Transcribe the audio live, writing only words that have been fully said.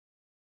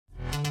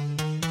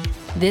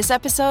This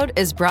episode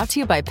is brought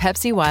to you by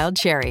Pepsi Wild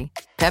Cherry.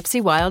 Pepsi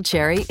Wild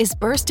Cherry is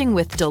bursting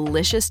with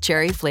delicious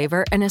cherry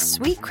flavor and a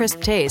sweet,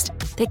 crisp taste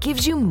that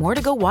gives you more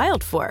to go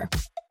wild for.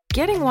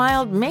 Getting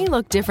wild may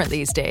look different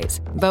these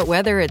days, but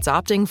whether it's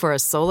opting for a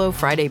solo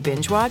Friday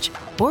binge watch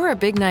or a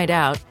big night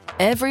out,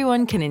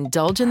 everyone can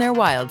indulge in their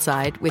wild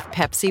side with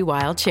Pepsi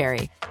Wild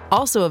Cherry.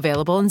 Also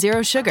available in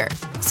Zero Sugar.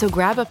 So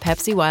grab a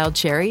Pepsi Wild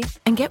Cherry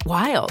and get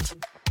wild.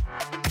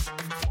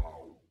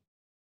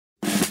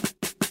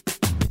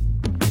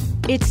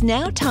 It's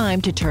now time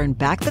to turn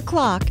back the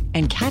clock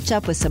and catch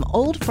up with some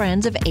old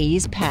friends of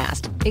A's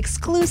past,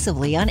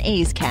 exclusively on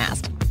A's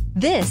Cast.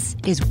 This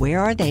is Where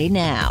Are They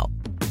Now?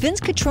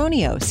 Vince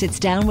Cotroneo sits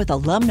down with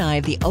alumni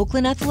of the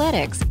Oakland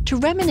Athletics to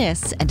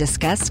reminisce and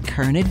discuss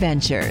current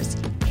adventures.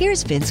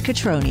 Here's Vince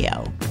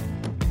Cotroneo.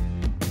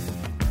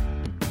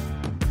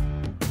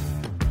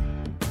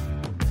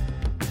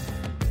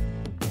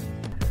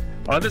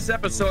 On this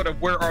episode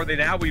of Where Are They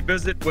Now, we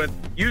visit with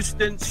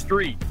Huston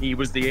Street. He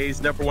was the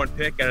A's #1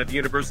 pick out of the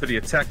University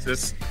of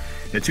Texas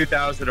in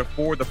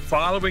 2004. The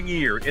following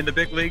year in the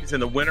big leagues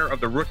and the winner of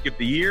the Rookie of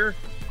the Year,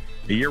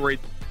 a year where he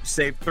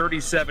saved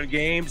 37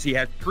 games. He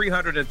had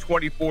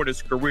 324 in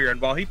his career.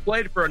 And while he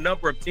played for a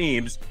number of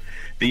teams,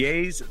 the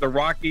A's, the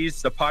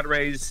Rockies, the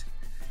Padres,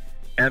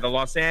 and the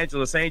Los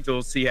Angeles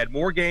Angels, he had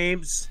more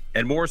games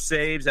and more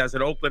saves as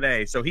an Oakland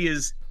A. So he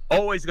is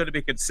always going to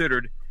be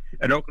considered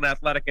an Oakland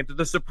Athletic. And to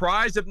the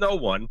surprise of no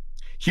one,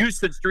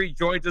 Huston Street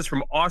joins us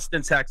from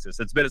Austin,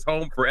 Texas. It's been his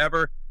home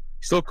forever.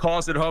 He still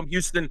calls it home.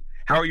 Huston,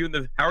 how are you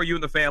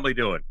and the family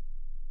doing?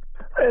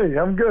 Hey,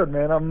 I'm good,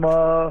 man.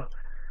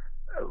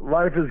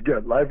 Life is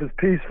good. Life is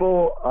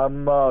peaceful.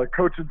 I'm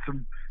coaching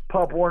some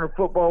Pop Warner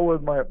football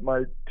with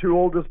my two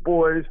oldest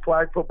boys.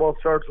 Flag football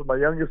starts with my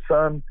youngest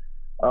son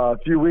a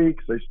few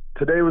weeks.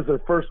 Today was their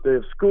first day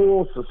of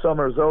school, so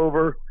summer's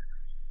over.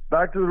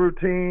 Back to the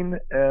routine,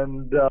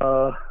 and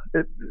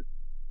it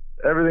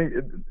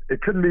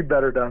couldn't be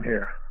better down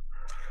here.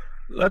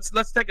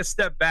 Let's take a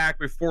step back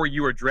before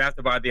you were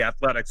drafted by the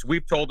Athletics.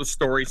 We've told the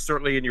story,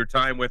 certainly in your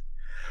time with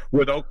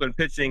Oakland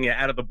pitching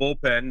out of the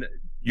bullpen.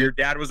 Your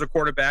dad was a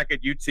quarterback at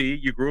UT.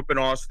 You grew up in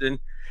Austin.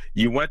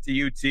 You went to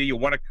UT. You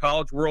won a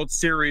College World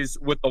Series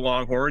with the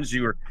Longhorns.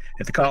 You were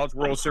at the College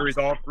World Series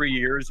all 3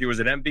 years. You were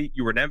an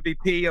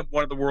MVP of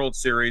one of the World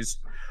Series.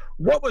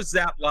 What was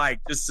that like?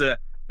 Just the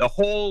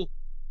whole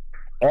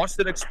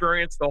Austin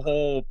experience, the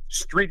whole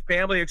Street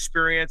family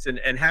experience,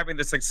 and having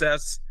the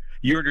success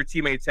you and your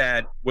teammates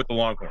had with the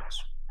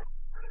Longhorns?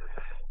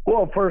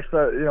 Well, first,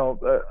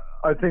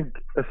 I think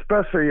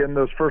especially in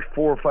those first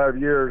 4 or 5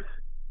 years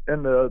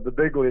in the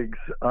big leagues,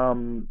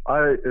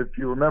 if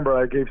you remember,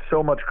 I gave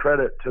so much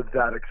credit to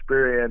that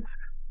experience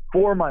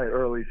for my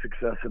early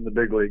success in the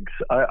big leagues.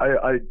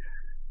 I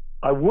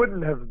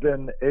wouldn't have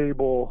been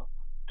able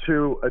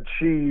to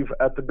achieve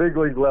at the big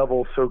league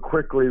level so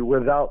quickly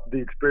without the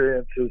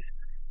experiences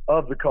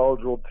of the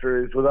College World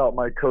Series, without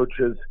my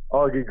coaches,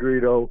 Augie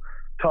Greedo,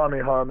 Tommy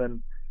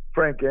Harmon,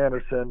 Frank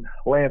Anderson,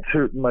 Lance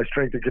Hooten, my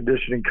strength and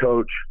conditioning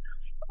coach,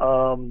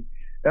 and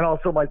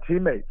also my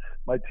teammates.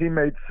 My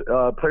teammates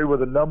played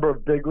with a number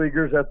of big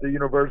leaguers at the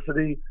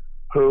university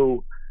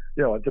who,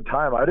 at the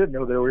time, I didn't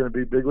know they were going to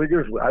be big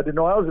leaguers. I didn't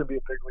know I was going to be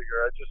a big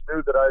leaguer. I just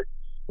knew that I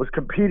was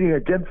competing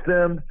against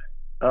them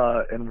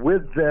and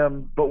with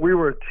them, but we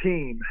were a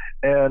team,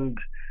 and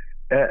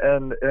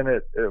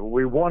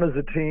we won as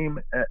a team,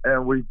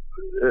 and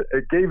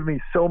it gave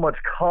me so much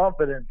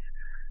confidence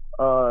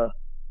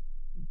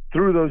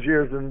through those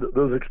years and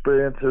those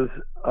experiences.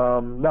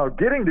 Now,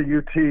 getting to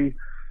UT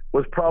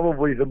was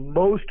probably the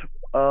most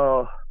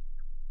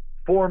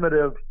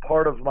formative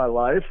part of my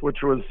life,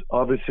 which was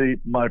obviously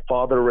my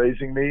father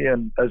raising me,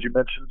 and as you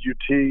mentioned,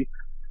 UT,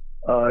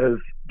 his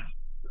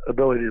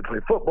ability to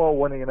play football,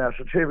 winning a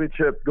national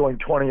championship, going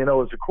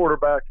 20-0 as a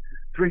quarterback,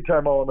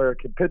 3-time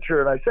All-American pitcher.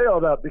 And I say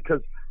all that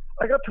because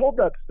I got told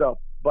that stuff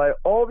by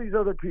all these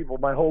other people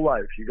my whole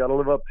life. You got to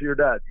live up to your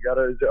dad.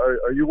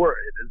 Are you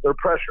worried? Is there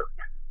pressure?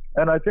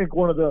 And I think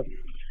one of the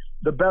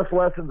best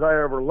lessons I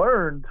ever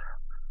learned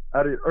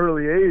at an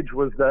early age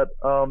was that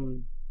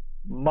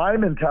my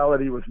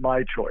mentality was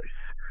my choice.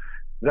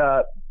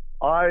 That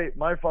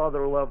my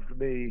father loved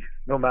me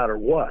no matter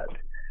what.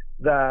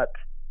 That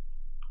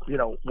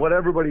what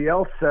everybody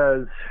else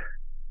says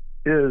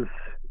is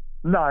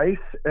nice,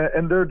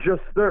 and they're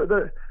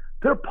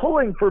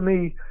pulling for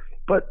me,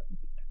 but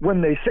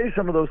when they say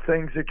some of those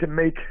things, it can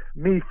make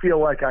me feel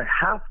like I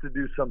have to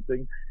do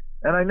something,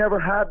 and I never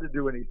had to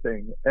do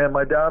anything. And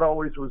my dad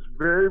always was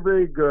very,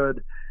 very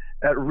good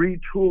at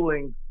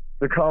retooling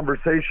the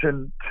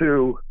conversation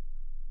to,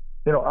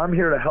 I'm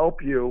here to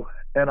help you.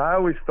 And I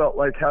always felt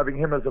like having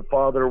him as a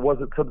father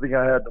wasn't something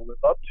I had to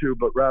live up to,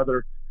 but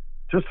rather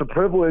just a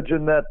privilege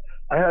in that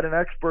I had an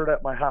expert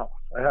at my house.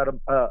 I had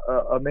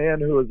a man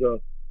who was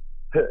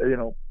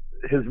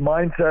his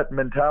mindset and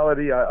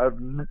mentality. I've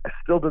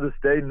still to this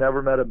day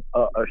never met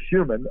a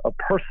human, a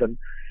person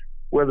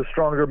with a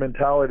stronger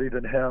mentality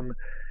than him.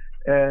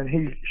 And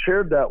he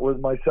shared that with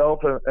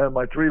myself and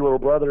my three little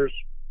brothers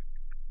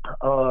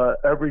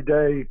every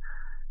day.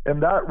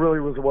 And that really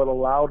was what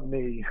allowed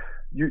me.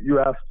 You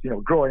asked,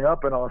 growing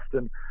up in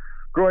Austin,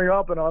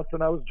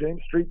 I was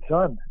James Street's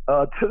son.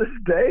 To this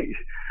day,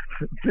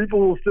 people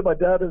will say my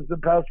dad has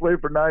been passed away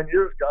for 9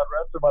 years. God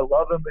rest him. I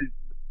love him.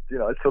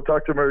 I still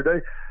talk to him every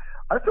day.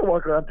 I still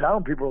walk around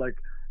town. People are like,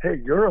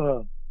 "Hey, you're,"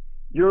 and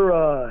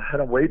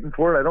I'm waiting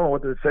for it. I don't know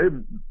what they're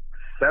saying.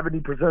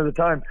 70% of the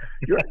time,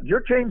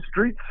 you're James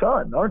Street's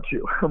son, aren't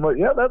you? I'm like,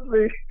 yeah, that's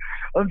me.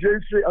 I'm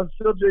James Street. I'm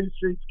still James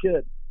Street's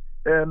kid.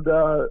 And,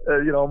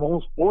 I'm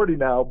almost 40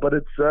 now, but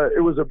it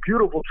was a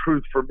beautiful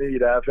truth for me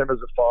to have him as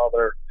a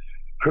father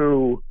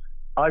who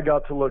I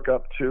got to look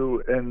up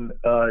to. And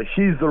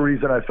he's the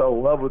reason I fell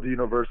in love with the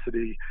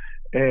university.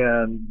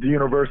 And the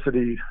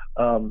university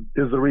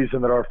is the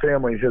reason that our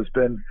family has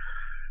been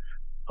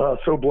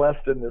so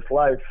blessed in this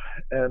life.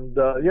 And,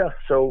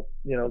 so,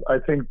 I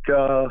think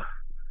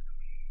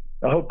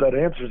I hope that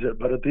answers it.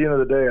 But at the end of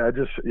the day, I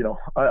just,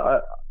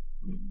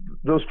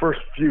 those first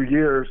few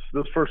years,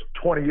 those first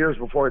 20 years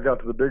before I got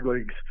to the big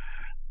leagues,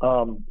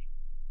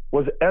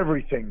 was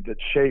everything that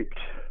shaped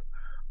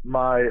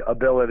my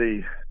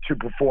ability to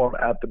perform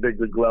at the big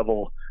league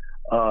level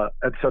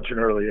at such an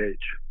early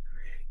age.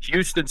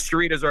 Houston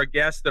Street is our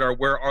guest at our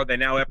Where Are They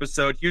Now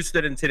episode.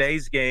 Houston, in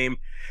today's game,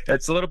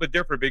 it's a little bit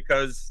different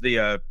because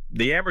the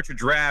amateur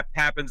draft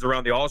happens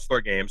around the All-Star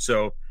game.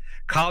 So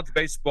college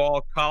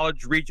baseball,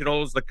 college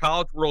regionals, the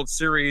College World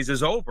Series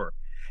is over.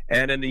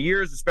 And in the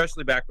years,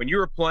 especially back when you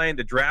were playing,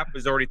 the draft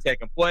has already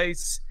taken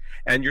place,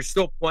 and you're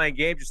still playing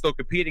games, you're still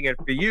competing. And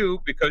for you,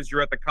 because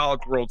you're at the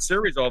College World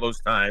Series all those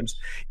times,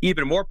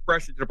 even more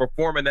pressure to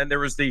perform. And then there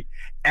was the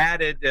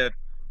added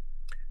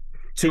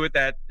to it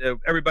that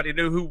everybody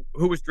knew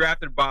who was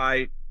drafted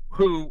by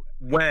who,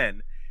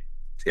 when.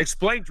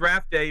 Explain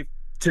draft day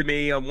to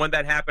me on when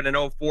that happened in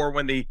 2004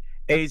 when the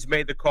A's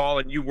made the call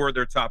and you were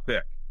their top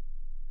pick.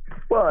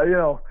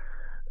 Well,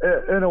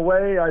 in a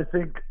way, I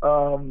think,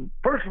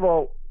 first of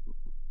all,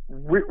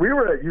 we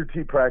were at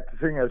UT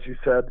practicing, as you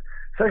said.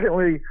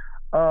 Secondly,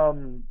 I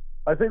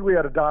think we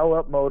had a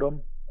dial-up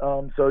modem.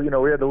 So,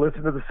 we had to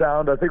listen to the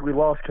sound. I think we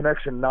lost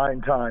connection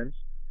 9 times.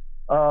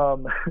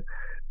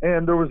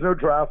 And there was no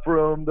draft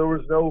room. There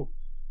was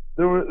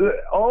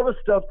all the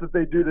stuff that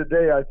they do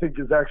today, I think,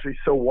 is actually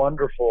so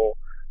wonderful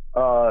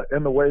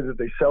in the way that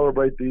they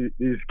celebrate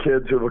these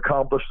kids who have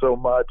accomplished so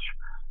much,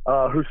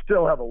 who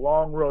still have a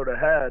long road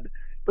ahead.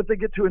 But they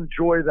get to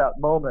enjoy that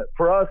moment.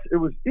 For us, it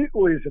was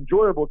equally as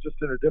enjoyable, just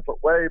in a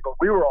different way. But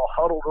we were all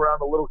huddled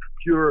around a little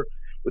computer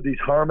with these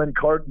Harman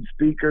Kardon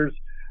speakers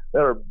that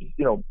are,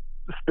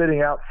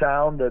 spitting out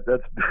sound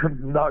that's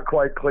not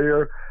quite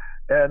clear.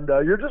 And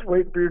you're just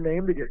waiting for your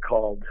name to get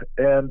called.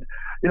 And,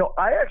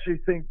 I actually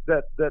think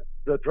that the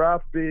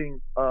draft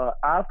being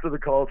after the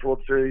College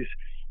World Series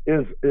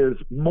is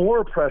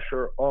more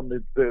pressure on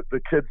the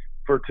kids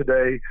for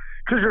today,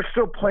 because you're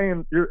still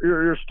playing.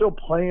 You're still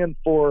playing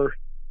for.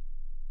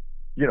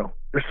 You're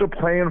still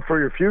playing for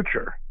your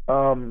future.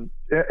 And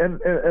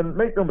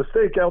make no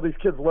mistake, all these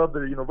kids love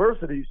their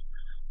universities,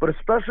 but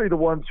especially the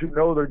ones who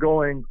know they're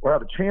going or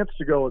have a chance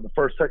to go in the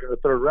first, second, or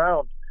third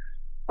round.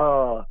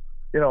 I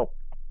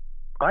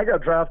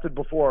got drafted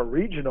before a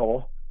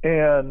regional,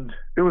 and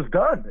it was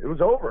done. It was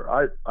over.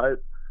 I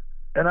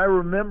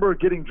remember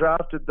getting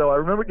drafted, though. I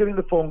remember getting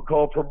the phone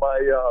call from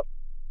my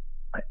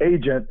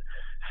agent,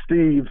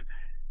 Steve,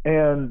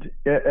 and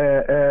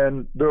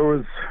there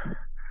was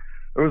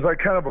like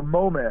kind of a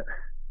moment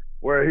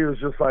where he was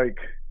just like,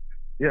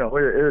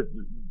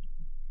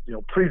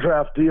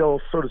 pre-draft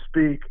deal, so to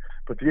speak,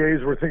 but the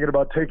A's were thinking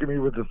about taking me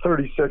with the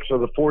 36th or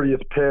the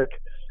 40th pick.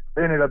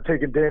 They ended up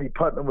taking Danny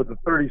Putnam with the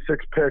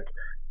 36th pick.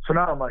 So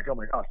now I'm like, oh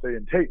my gosh, they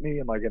didn't take me.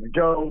 Am I going to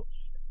go?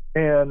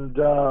 And,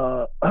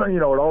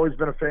 I'd always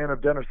been a fan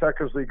of Dennis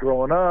Eckersley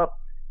growing up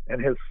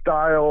and his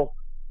style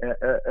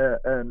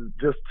and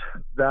just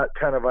that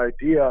kind of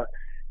idea.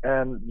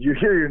 And you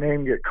hear your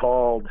name get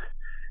called.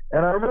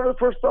 And I remember the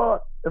first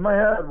thought in my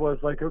head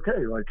was like,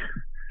 okay, like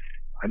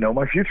I know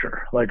my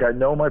future. Like I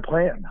know my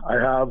plan.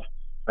 I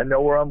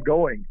know where I'm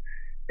going.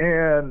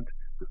 And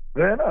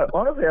then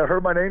honestly, I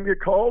heard my name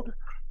get called,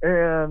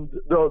 and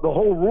the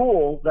whole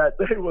rule that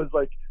day was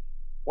like,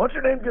 once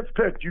your name gets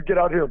picked, you get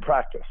out here and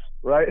practice,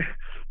 right?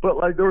 But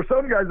like there were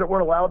some guys that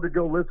weren't allowed to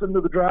go listen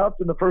to the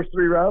draft in the first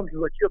 3 rounds because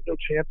like you have no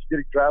chance of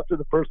getting drafted in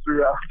the first 3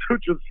 rounds,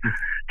 which is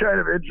kind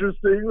of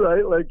interesting,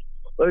 right? Like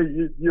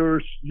you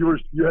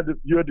had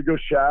to go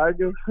shag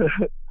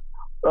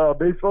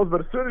baseballs, but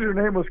as soon as your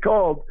name was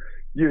called,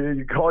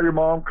 you call your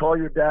mom, call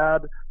your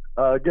dad,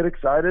 get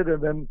excited,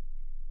 and then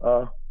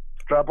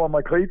strap on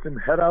my cleats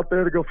and head out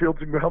there to go field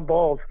some ground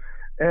balls.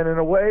 And in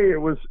a way, it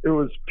was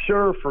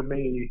pure for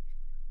me.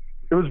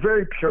 It was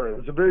very pure. It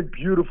was a very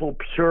beautiful,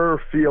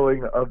 pure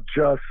feeling of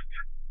just,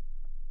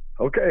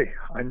 okay,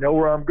 I know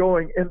where I'm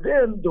going. And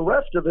then the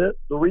rest of it,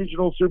 the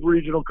regional, super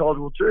regional, College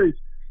World Series,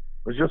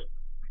 was just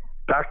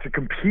back to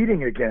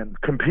competing again,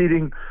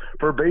 competing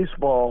for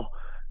baseball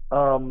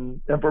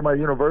and for my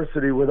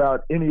university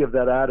without any of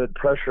that added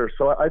pressure.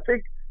 So I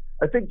think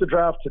the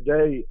draft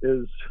today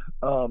is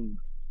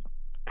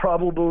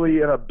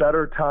probably in a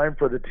better time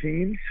for the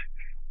teams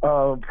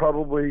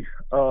Probably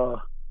a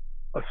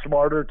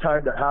smarter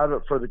time to have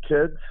it for the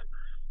kids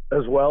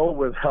as well,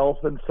 with health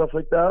and stuff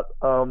like that.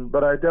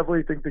 But I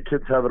definitely think the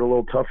kids have it a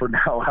little tougher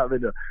now,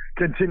 having to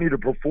continue to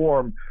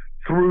perform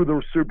through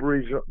the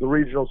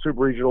regional,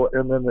 super regional,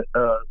 and then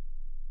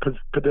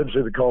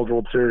potentially the College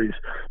World Series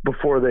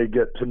before they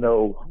get to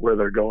know where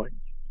they're going.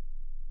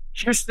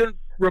 Houston,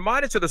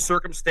 remind us of the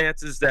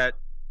circumstances that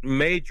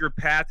made your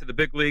path to the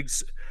big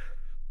leagues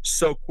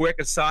so quick,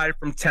 aside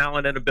from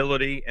talent and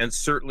ability and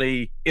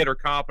certainly inner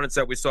confidence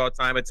that we saw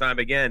time and time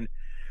again.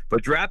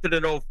 But drafted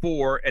in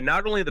 2004, and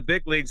not only the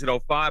big leagues in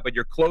 2005, but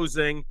you're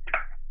closing.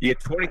 You had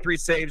 23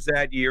 saves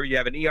that year. You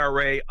have an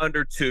ERA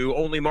under 2.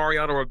 Only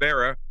Mariano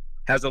Rivera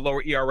has a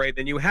lower ERA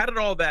than you. How did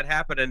all that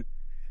happen? And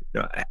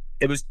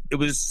it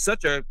was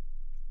such a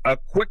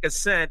quick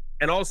ascent,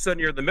 and all of a sudden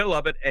you're in the middle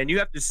of it, and you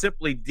have to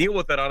simply deal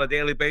with it on a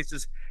daily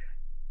basis.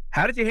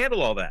 How did you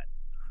handle all that?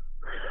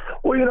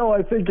 Well,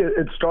 I think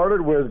it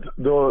started with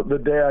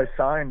the day I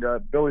signed.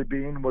 Billy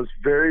Beane was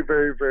very,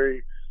 very,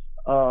 very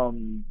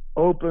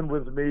open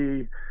with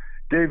me,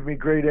 gave me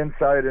great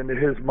insight into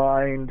his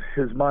mind,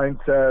 his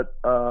mindset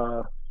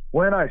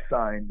when I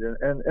signed.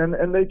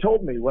 And they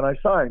told me when I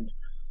signed,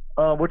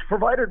 which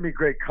provided me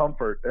great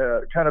comfort,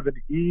 kind of an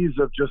ease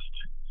of just,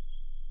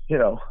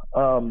 you're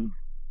going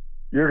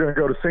to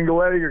go to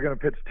single A, you're going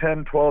to pitch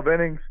 10, 12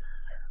 innings.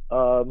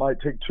 Might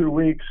take 2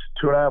 weeks,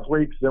 2.5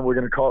 weeks, then we're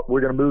going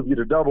to move you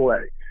to double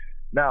A.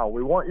 Now,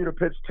 we want you to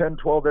pitch 10,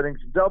 12 innings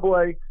in double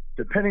A.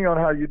 Depending on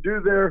how you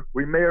do there,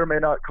 we may or may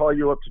not call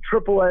you up to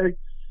triple A.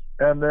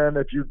 And then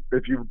if you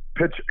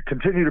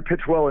continue to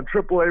pitch well in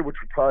triple A, which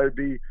would probably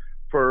be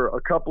for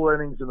a couple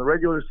innings in the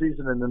regular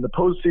season, and in the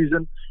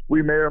postseason,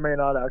 we may or may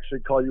not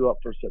actually call you up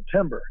for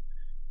September.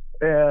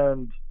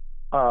 And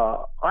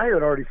I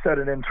had already set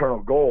an internal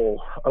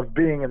goal of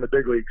being in the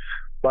big leagues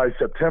by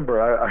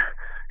September.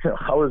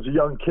 I was a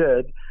young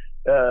kid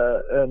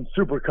and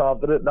super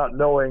confident, not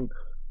knowing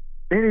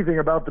anything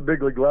about the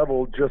big league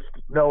level, just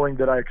knowing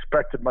that I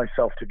expected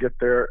myself to get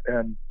there,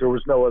 and there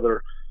was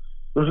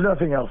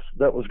nothing else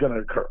that was going to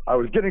occur. I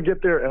was going to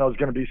get there, and I was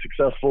going to be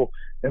successful,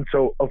 and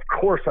so of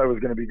course I was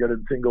going to be good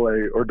in single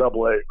A or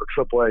double A or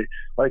triple A.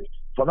 Like,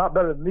 if I'm not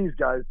better than these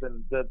guys,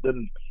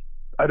 then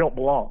I don't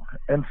belong.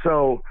 And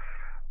so,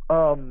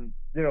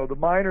 the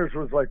minors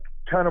was like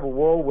kind of a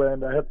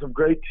whirlwind. I had some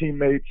great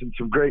teammates and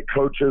some great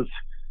coaches.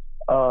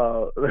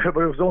 But it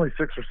was only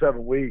 6 or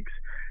 7 weeks.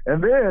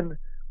 And then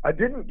I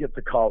didn't get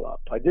the call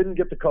up.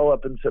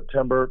 In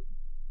September.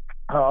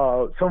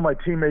 Some of my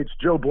teammates,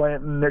 Joe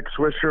Blanton, Nick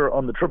Swisher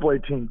on the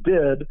AAA team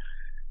did.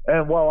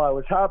 And while I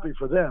was happy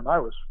for them, I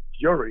was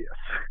furious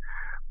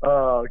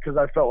because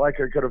I felt like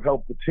I could have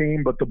helped the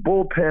team. But the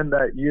bullpen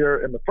that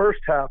year in the first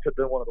half had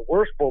been one of the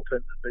worst bullpens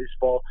in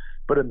baseball,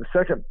 but in the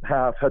second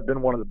half had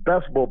been one of the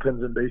best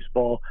bullpens in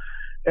baseball.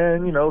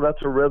 And,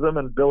 that's a rhythm,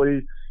 and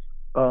Billy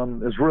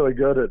is really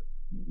good at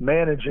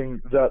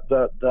managing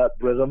that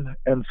rhythm,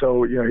 and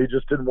so he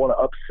just didn't want to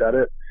upset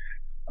it.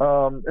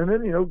 And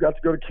then got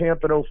to go to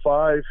camp in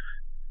 2005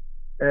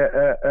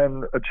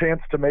 and a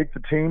chance to make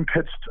the team.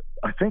 Pitched,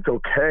 I think,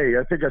 okay.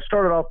 I think I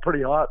started off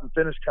pretty hot and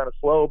finished kind of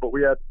slow, but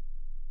we had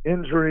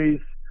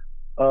injuries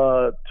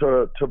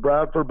to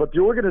Bradford. But the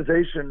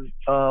organization,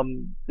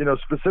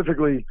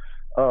 specifically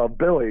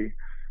Billy,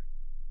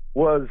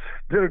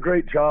 did a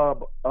great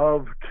job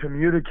of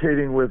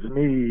communicating with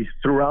me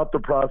throughout the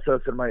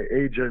process and my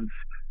agents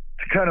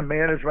to kind of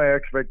manage my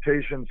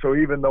expectations. So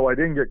even though I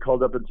didn't get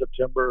called up in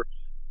September,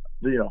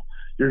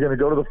 you're going to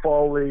go to the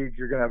fall league,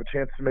 you're going to have a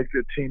chance to make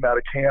the team out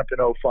of camp in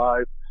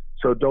 2005,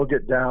 so don't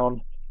get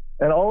down.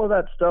 And all of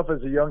that stuff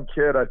as a young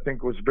kid, I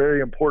think, was very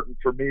important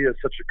for me as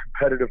such a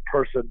competitive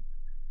person,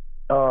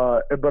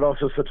 but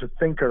also such a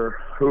thinker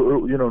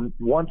who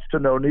wants to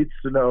know, needs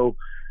to know,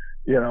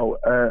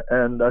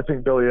 and I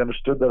think Billy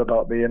understood that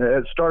about me. And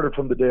it started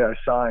from the day I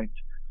signed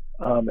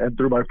and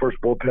through my first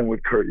bullpen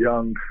with Kurt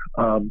Young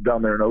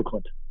down there in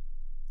Oakland.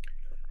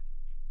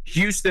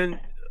 Houston,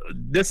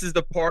 this is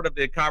the part of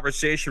the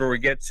conversation where we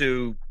get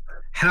to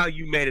how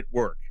you made it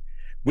work.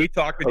 We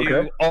talk with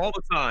you all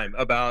the time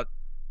about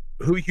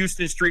who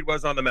Houston Street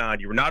was on the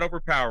mound. You were not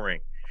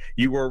overpowering.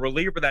 You were a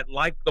reliever that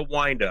liked the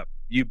windup.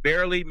 You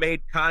barely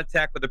made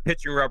contact with the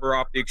pitching rubber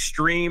off the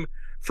extreme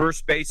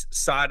first base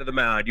side of the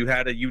mound. You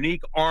had a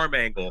unique arm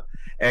angle,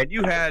 and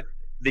you had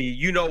the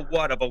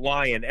you-know-what of a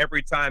lion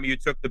every time you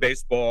took the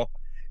baseball.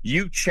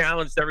 You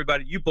challenged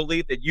everybody. You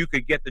believed that you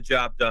could get the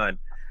job done.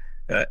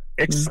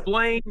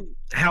 Explain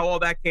how all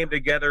that came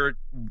together,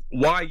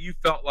 why you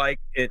felt like,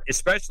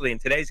 especially in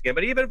today's game,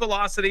 but even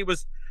velocity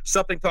was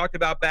something talked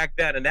about back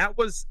then, and that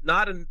was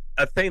not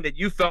a thing that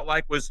you felt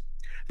like was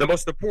the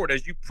most important,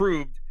 as you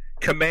proved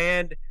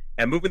command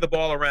and moving the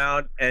ball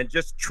around and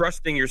just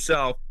trusting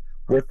yourself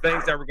were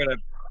things that were going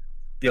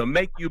to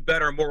make you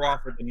better more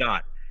often than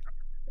not.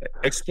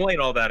 Explain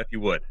all that if you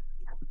would.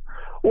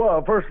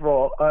 Well, first of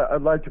all,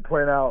 I'd like to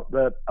point out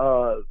that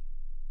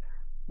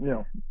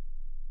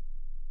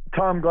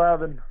Tom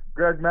Glavine,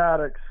 Greg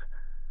Maddux,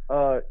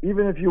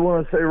 even if you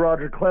want to say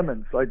Roger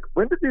Clemens, like,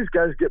 when did these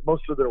guys get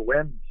most of their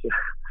wins?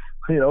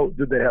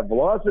 Did they have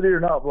velocity or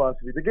not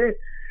velocity? The game,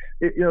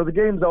 the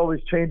game's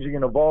always changing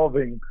and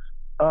evolving.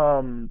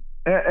 And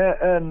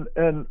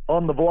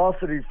on the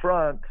velocity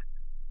front,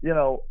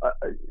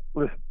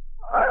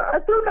 I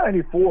threw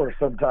 94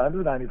 sometimes,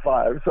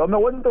 95. So I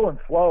wasn't throwing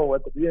slow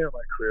at the beginning of my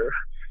career.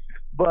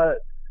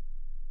 But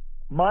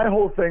my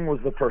whole thing was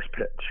the first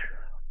pitch.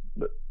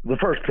 The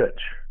first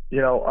pitch.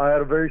 I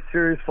had a very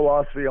serious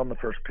philosophy on the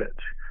first pitch.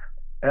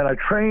 And I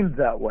trained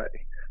that way.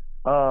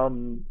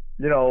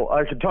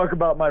 I could talk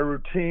about my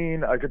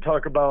routine. I could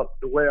talk about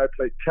the way I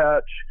played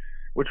catch,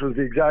 which was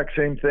the exact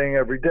same thing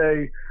every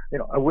day.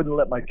 I wouldn't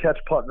let my catch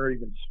partner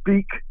even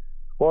speak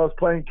while I was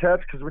playing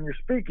catch, because when you're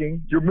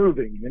speaking, you're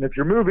moving. And if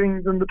you're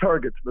moving, then the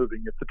target's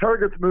moving. If the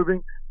target's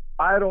moving,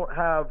 I don't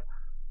have,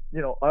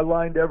 I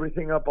lined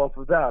everything up off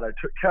of that. I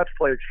took catch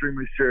play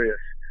extremely serious.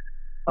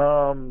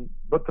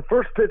 But the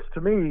first pitch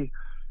to me,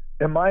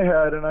 in my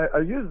head, and I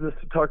use this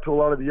to talk to a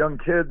lot of the young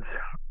kids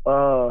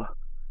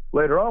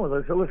later on, was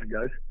I said, listen,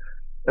 guys,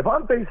 if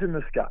I'm facing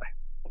this guy,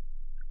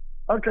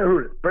 I don't care who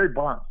it is, Barry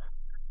Bonds,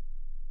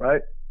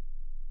 right?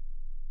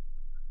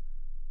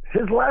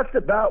 His last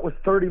at bat was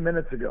 30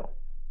 minutes ago.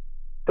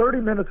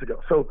 30 minutes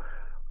ago. So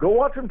go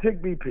watch him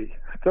take BP.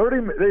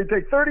 They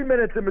take 30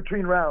 minutes in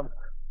between rounds.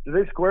 Do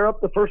they square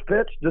up the first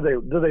pitch? Do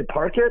they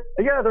park it?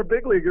 Yeah, they're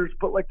big leaguers,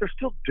 but they're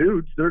still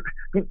dudes.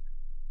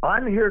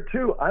 I'm here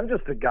too. I'm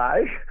just a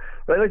guy,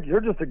 right?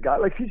 You're just a guy.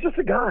 He's just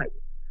a guy.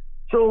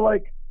 So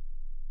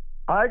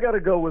I got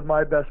to go with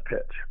my best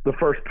pitch, the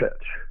first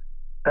pitch,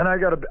 and I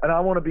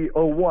want to be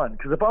 0-1,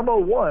 because if I'm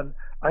 0-1,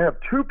 I have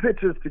two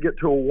pitches to get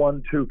to a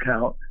 1-2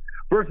 count.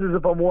 Versus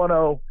if I'm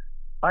 1-0,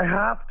 I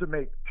have to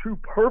make two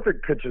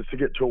perfect pitches to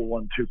get to a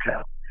 1-2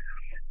 count.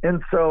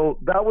 And so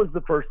that was the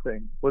first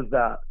thing, was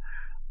that.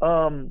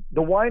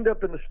 The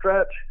windup and the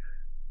stretch,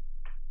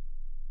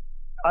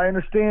 I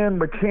understand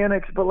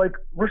mechanics, but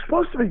we're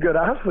supposed to be good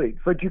athletes.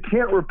 You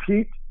can't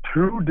repeat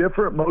two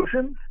different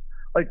motions,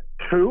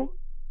 two.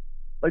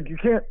 You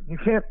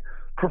can't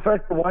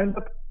perfect the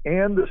windup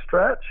and the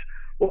stretch.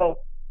 Well,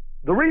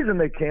 the reason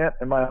they can't,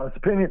 in my honest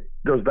opinion,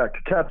 goes back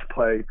to catch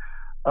play.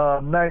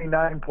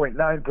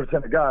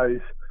 99.9% of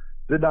guys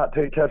did not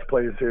take catch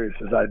play as serious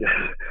as I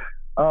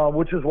did,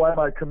 which is why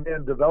my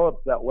command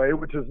developed that way,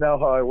 which is now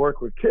how I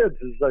work with kids.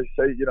 Is I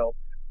say,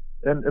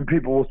 and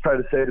people will try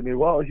to say to me,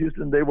 well,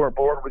 Houston, they weren't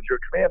born with your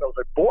command. I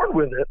was born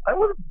with it. I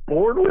wasn't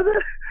born with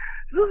it.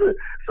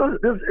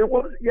 It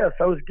was, yes,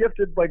 I was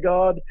gifted by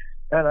God,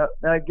 and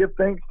I give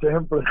thanks to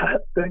him for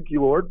that. Thank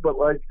you, Lord. But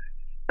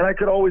and I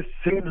could always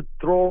seem to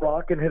throw a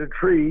rock and hit a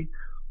tree,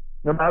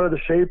 no matter the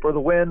shape or the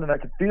wind, and I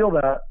could feel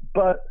that.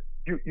 But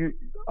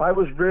I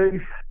was very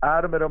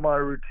adamant on my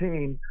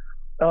routine.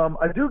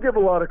 I do give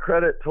a lot of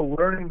credit to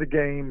learning the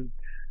game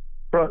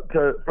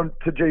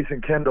to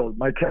Jason Kendall,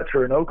 my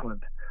catcher in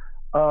Oakland.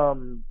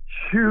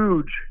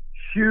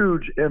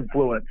 Huge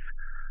influence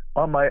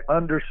on my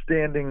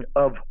understanding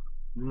of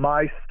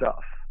my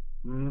stuff,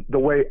 the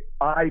way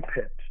I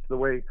pitched, the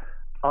way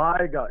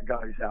I got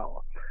guys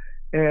out.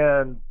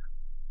 And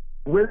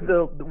with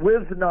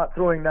not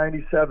throwing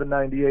 97,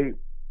 98,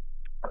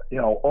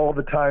 all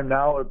the time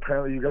now,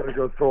 apparently you got to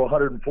go throw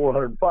 104,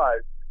 105.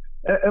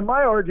 And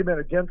my argument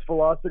against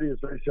velocity is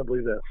very simply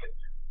this.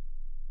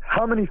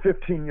 How many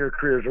 15-year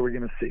careers are we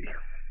going to see?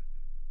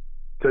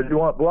 So do you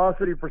want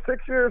velocity for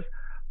 6 years,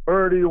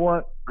 or do you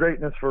want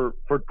greatness for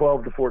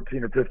 12 to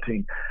 14 or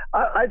 15?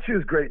 I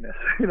choose greatness.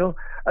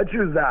 I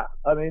choose that.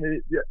 I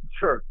mean,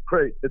 sure,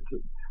 great. It's,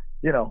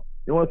 you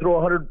want to throw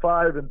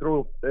 105 and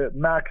throw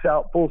max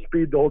out full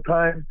speed the whole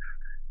time.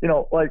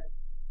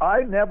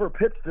 I never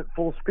pitched at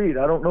full speed.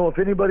 I don't know if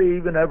anybody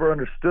even ever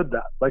understood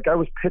that. I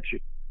was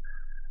pitching,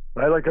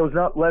 right? I was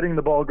not letting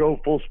the ball go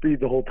full speed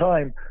the whole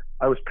time.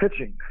 I was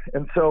pitching.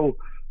 And so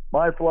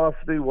my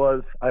philosophy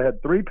was I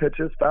had three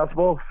pitches: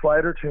 fastball,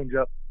 slider,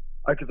 changeup.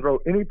 I could throw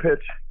any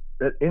pitch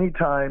at any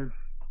time,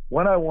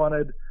 when I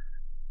wanted,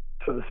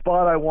 to the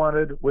spot I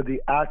wanted, with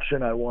the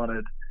action I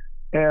wanted.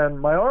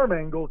 And my arm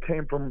angle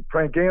came from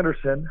Frank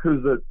Anderson,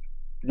 who's the,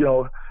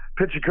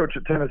 pitching coach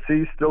at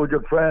Tennessee, still a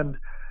good friend.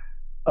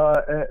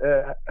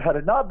 Had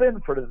it not been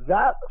for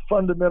that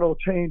fundamental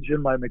change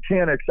in my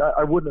mechanics,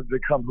 I wouldn't have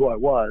become who I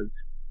was.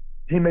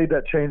 He made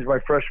that change my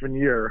freshman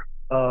year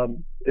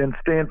in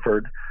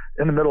Stanford,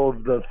 in the middle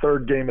of the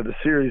third game of the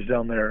series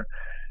down there.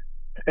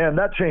 And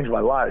that changed my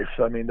life.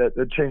 So, I mean,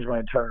 that changed my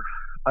entire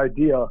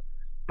idea.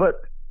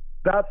 But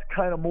that's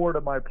kind of more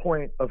to my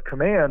point of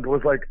command,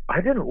 was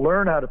I didn't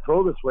learn how to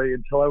throw this way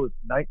until I was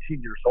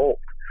 19 years old.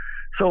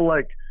 So,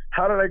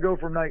 how did I go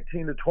from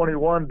 19 to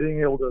 21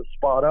 being able to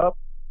spot up?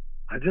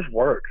 I just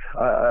worked.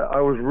 I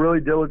was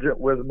really diligent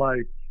with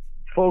my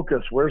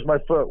focus. Where's my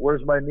foot?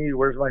 Where's my knee?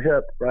 Where's my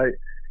hip? Right.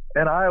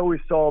 And I always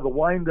saw the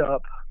wind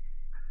up.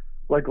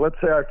 Let's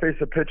say I face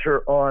a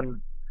pitcher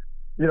on,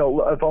 if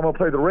I'm going to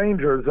play the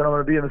Rangers and I'm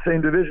going to be in the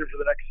same division for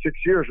the next 6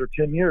 years or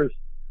 10 years.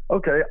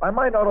 Okay, I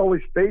might not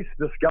always face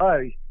this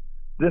guy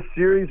this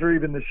series or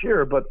even this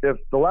year, but if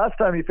the last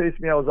time he faced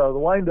me, I was out of the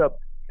windup,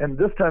 and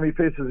this time he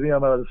faces me,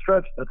 I'm out of the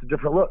stretch, that's a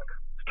different look.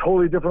 It's a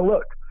totally different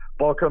look.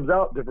 Ball comes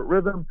out, different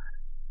rhythm.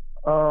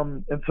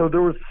 And so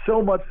there was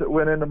so much that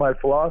went into my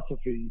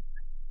philosophy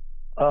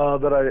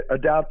that I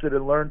adapted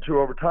and learned to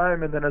over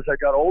time. And then as I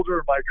got older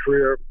in my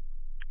career,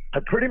 I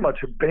pretty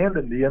much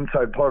abandoned the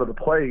inside part of the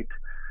plate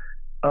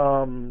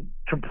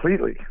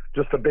completely,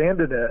 just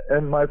abandoned it.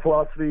 And my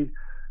philosophy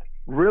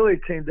really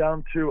came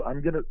down to,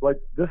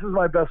 this is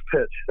my best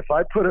pitch. If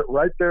I put it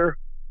right there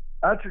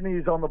at your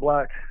knees on the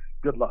black,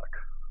 good luck.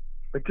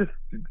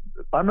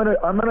 I'm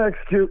gonna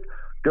execute,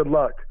 good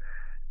luck.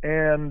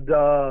 And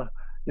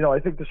I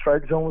think the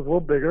strike zone was a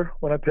little bigger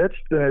when I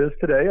pitched than it is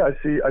today. I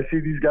see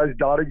these guys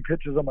dotting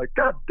pitches. I'm like,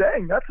 God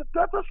dang, that's a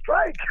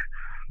strike,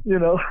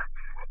 And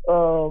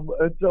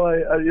so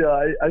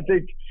I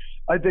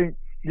think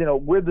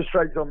with the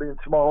strike zone being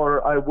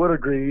smaller, I would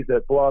agree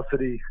that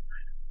velocity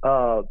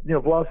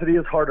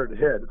is harder to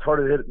hit. It's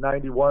harder to hit at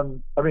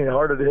 91. I mean,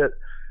 harder to hit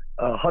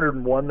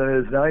 101 than it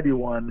is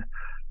 91.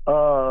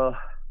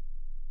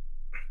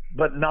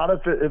 But not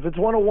if it's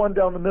 101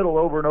 down the middle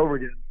over and over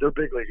again. They're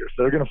big leaguers.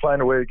 They're going to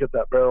find a way to get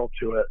that barrel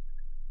to it.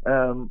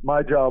 And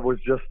my job was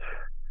just,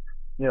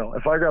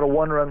 if I got a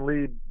 1-run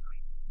lead,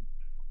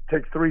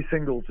 takes 3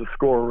 singles to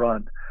score a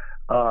run.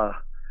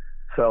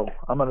 So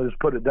I'm going to just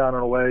put it down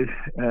and away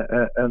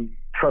and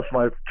trust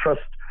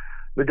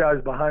the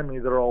guys behind me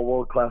that are all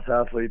world-class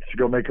athletes to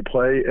go make a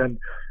play. And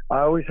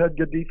I always had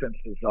good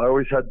defenses. I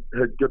always had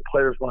good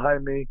players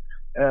behind me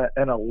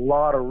and a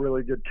lot of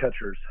really good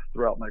catchers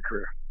throughout my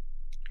career.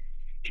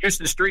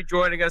 Huston Street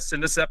joining us in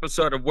this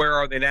episode of Where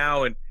Are They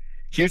Now? And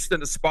Houston,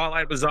 the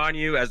spotlight was on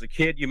you as a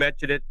kid. You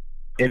mentioned it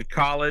in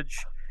college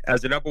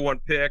as the number 1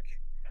 pick.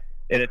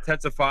 It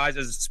intensifies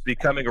as it's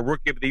becoming a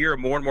Rookie of the Year.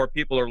 More and more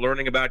people are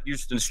learning about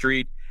Huston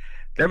Street.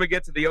 Then we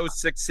get to the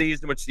 06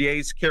 season, which the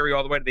A's carry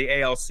all the way to the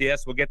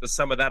ALCS. We'll get to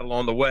some of that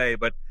along the way.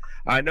 But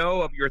I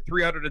know of your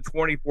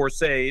 324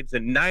 saves,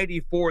 and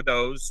 94 of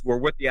those were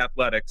with the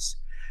Athletics.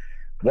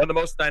 One of the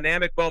most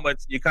dynamic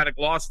moments, you kind of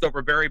glossed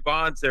over Barry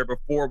Bonds there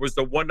before, was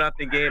the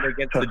 1-0 game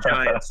against the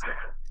Giants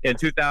in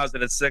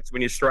 2006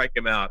 when you strike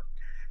him out.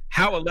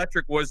 How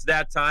electric was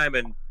that time,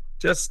 and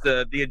just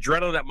the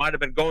adrenaline that might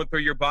have been going through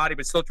your body,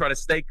 but still trying to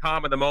stay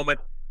calm in the moment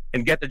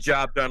and get the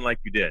job done like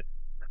you did?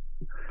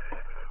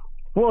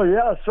 Well,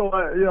 yeah. So,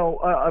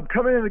 I'm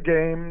coming in the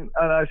game,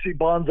 and I see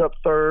Bonds up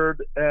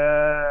third,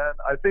 and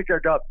I think I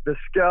got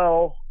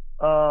Vizquel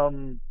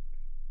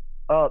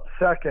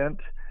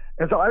second.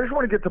 And so I just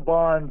want to get to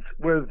Bonds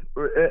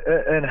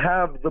and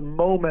have the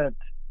moment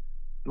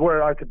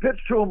where I can pitch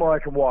to him or I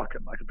can walk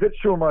him.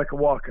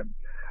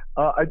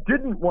 I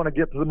didn't want to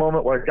get to the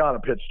moment where I got to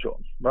pitch to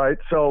him, right?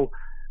 So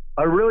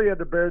I really had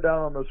to bear down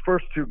on those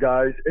first 2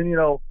 guys. And,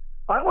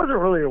 I wasn't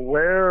really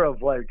aware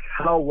of,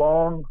 how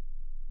long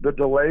the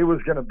delay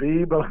was going to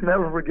be, but I'll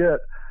never forget.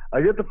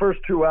 I get the first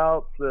 2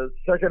 outs. The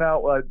second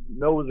out I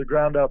know was a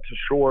ground out to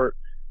short.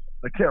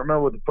 I can't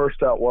remember what the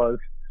first out was.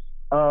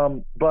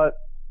 But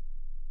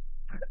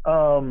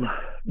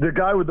the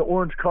guy with the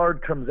orange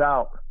card comes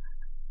out,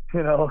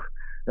 and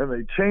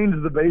they change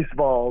the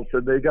baseballs,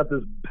 and they got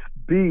this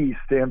B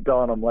stamped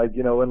on them,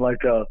 in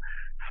a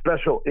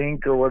special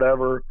ink or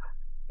whatever.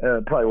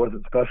 It probably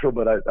wasn't special,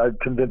 but I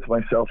convinced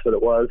myself that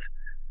it was.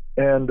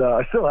 And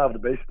I still have the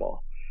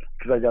baseball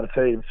because I got a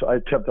save, so I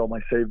kept all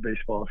my saved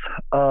baseballs.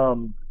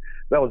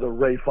 That was a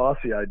Ray Fosse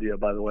idea,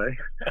 by the way.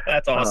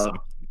 That's awesome.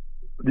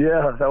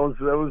 Yeah, that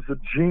was a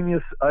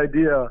genius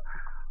idea.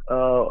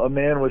 A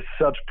man with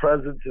such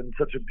presence and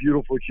such a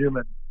beautiful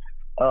human.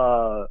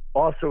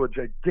 Also a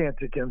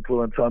gigantic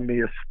influence on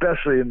me,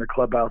 especially in the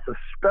clubhouse,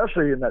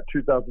 especially in that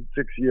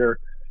 2006 year.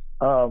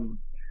 I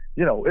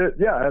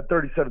had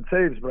 37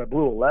 saves, but I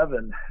blew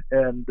 11.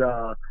 And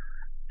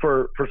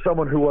for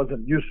someone who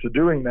wasn't used to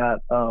doing that,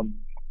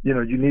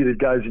 you needed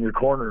guys in your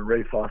corner. And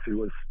Ray Fosse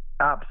was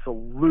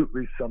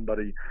absolutely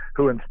somebody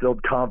who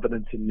instilled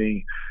confidence in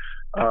me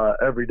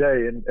every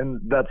day, and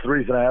that's the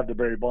reason I have the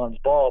Barry Bonds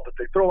ball. But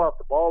they throw out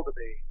the ball to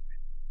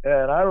me,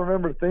 and I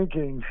remember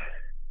thinking,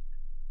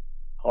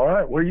 all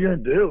right, what are you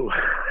going to do?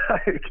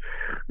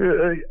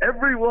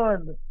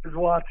 Everyone is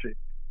watching,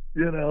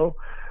 and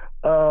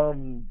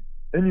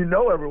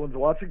everyone's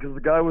watching because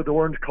the guy with the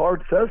orange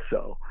card says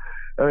so.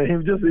 I mean, he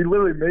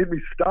literally made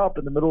me stop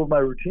in the middle of my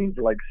routine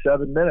for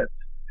 7 minutes,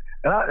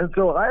 and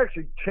so I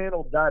actually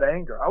channeled that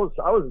anger.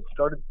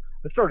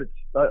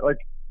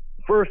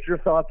 First, your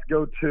thoughts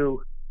go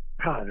to,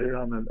 God,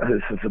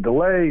 this is a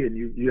delay, and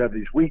you have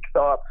these weak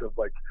thoughts of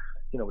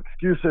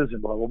excuses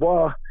and blah blah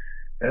blah,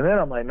 and then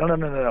I'm like,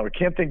 no, we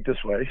can't think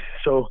this way.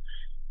 So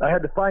I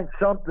had to find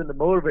something to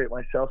motivate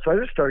myself. So I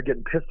just started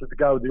getting pissed at the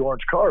guy with the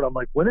orange card. I'm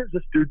like, when is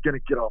this dude going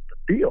to get off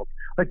the field?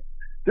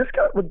 This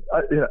guy would,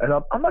 and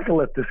I'm not going to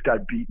let this guy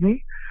beat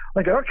me.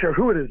 I don't care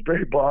who it is,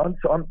 Barry Bonds.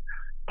 So I'm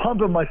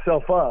pumping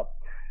myself up,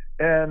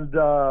 and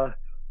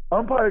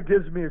umpire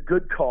gives me a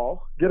good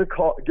call. Get a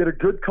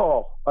good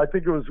call. I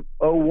think it was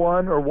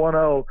 0-1 or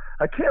 1-0.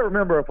 I can't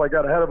remember if I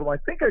got ahead of him. I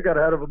think I got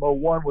ahead of him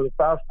 0-1 with a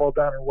fastball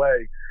down and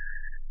away,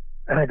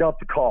 and I got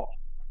the call.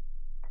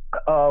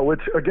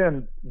 Which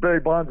again, Barry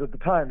Bonds at the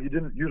time, you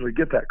didn't usually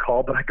get that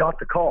call, but I got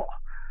the call.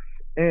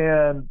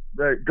 And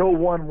go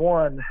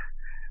 1-1.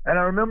 And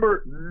I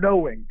remember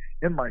knowing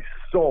in my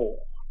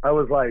soul, I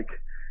was like,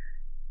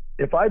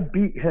 if I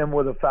beat him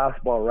with a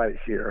fastball right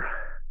here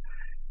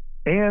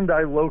and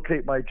I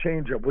locate my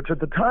changeup, which at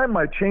the time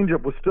my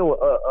changeup was still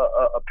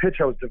a pitch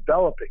I was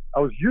developing. I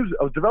was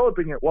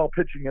developing it while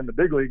pitching in the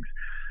big leagues,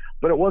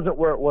 but it wasn't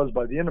where it was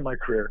by the end of my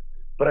career.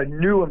 But I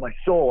knew in my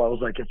soul, I was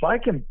like, if I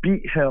can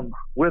beat him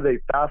with a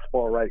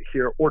fastball right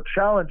here or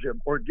challenge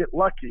him or get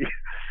lucky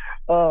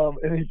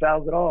and he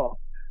fouls it off,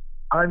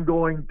 I'm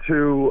going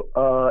to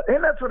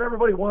and that's what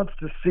everybody wants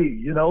to see.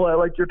 You know,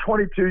 like, you're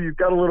 22, you've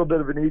got a little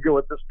bit of an ego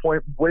at this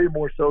point, way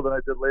more so than I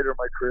did later in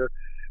my career.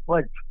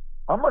 Like,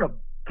 I'm going to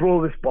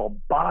throw this ball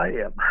by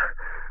him.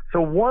 So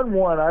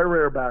 1-1, I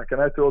rear back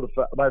and I throw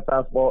my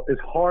fastball as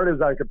hard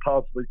as I could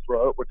possibly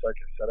throw it, which, like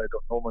I said, I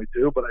don't normally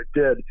do, but I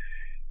did.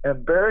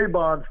 And Barry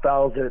Bonds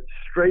fouls it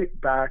straight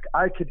back.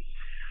 I could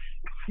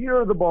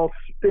hear the ball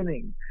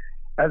spinning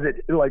as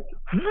it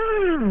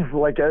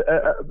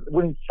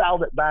when he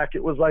fouled it back.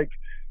 It was like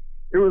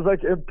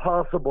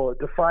impossible. It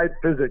defied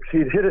physics.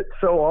 He'd hit it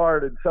so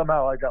hard, and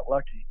somehow I got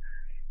lucky,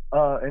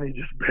 and he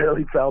just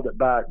barely fouled it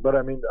back. But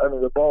I mean,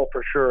 the ball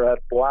for sure had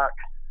black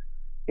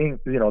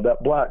ink, that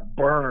black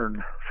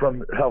burn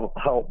from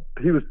how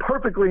he was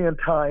perfectly in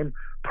time,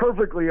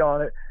 perfectly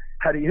on it.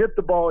 Had he hit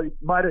the ball, he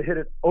might have hit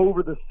it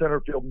over the center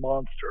field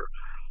monster.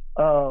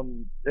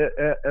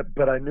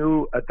 But I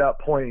knew at that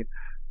point,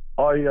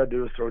 all you got to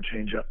do is throw a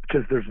changeup,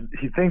 because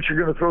he thinks you're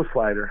going to throw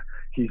slider.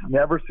 He's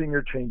never seen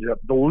your changeup.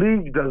 The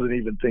league doesn't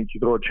even think you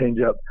throw a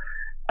changeup.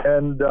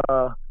 And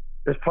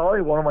it's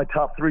probably one of my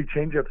top 3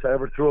 changeups I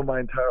ever threw in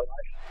my entire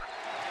life.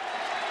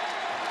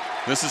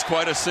 This is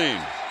quite a scene.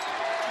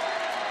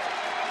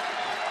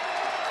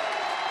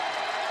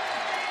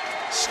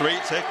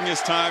 Street taking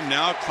his time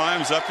now,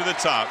 climbs up to the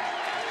top.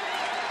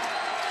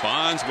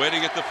 Bonds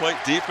waiting at the plate,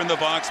 deep in the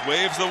box,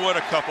 waves the wood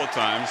a couple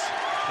times.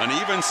 An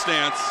even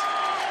stance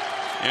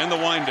and the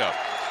windup.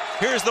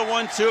 Here's the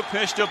 1-2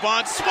 pitch to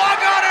Bonds. Swung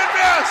on and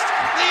missed!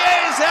 The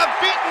A's have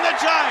beaten the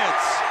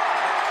Giants.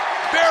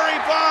 Barry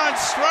Bonds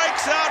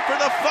strikes out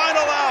for the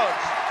final out.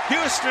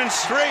 Houston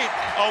Street,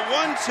 a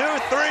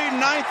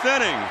 1-2-3 ninth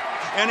inning.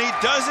 And he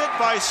does it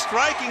by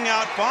striking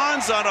out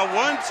Bonds on a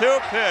 1-2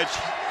 pitch,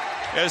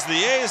 as the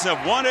A's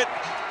have won it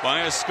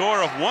by a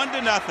score of 1-0.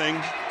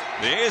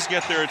 The A's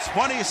get their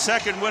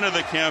 22nd win of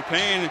the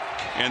campaign,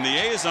 and the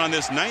A's on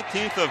this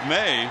 19th of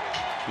May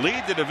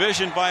lead the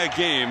division by a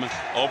game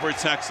over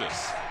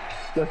Texas.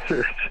 That's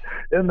it.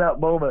 In that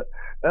moment.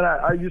 And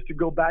I used to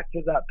go back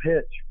to that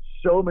pitch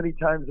so many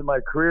times in my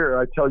career.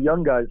 I tell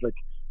young guys, like,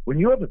 when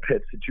you have a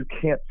pitch that you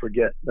can't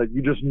forget, like,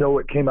 you just know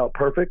it came out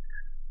perfect,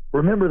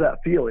 remember that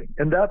feeling.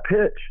 And that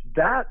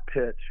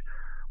pitch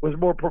was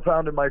more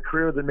profound in my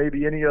career than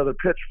maybe any other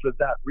pitch for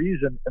that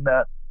reason, and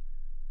that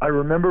I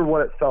remember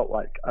what it felt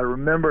like. I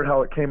remembered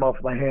how it came off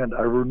my hand.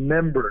 I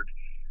remembered,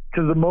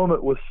 because the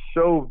moment was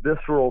so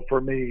visceral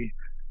for me,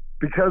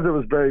 because it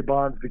was Barry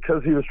Bonds,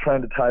 because he was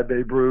trying to tie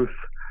Babe Ruth,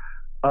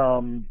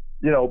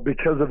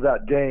 because of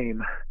that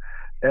game,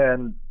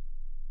 and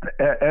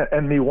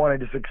me wanting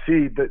to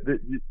succeed.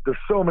 There's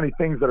so many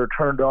things that are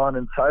turned on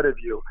inside of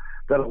you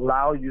that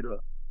allow you to.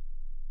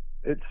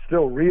 It's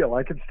still real.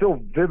 I can still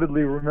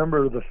vividly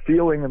remember the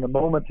feeling and the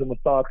moments and the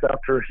thoughts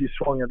after he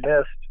swung and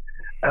missed.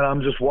 And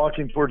I'm just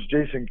walking towards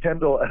Jason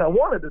Kendall, and I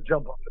wanted to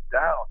jump up and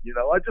down.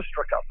 I just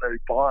struck out Barry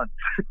Bonds,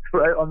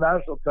 right, on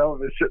national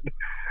television.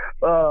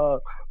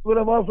 But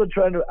I'm also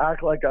trying to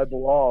act like I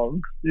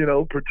belong,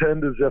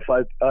 pretend as if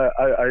I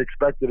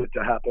expected it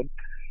to happen.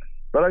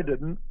 But I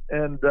didn't.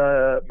 And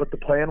but the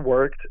plan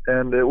worked,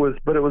 and it was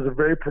a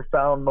very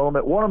profound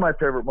moment. One of my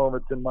favorite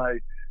moments in my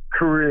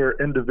career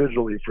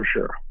individually, for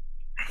sure.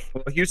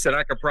 Well, Houston,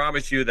 I can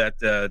promise you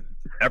that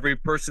every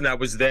person that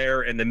was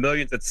there and the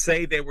millions that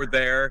say they were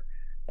there,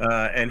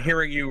 and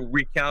hearing you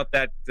recount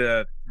that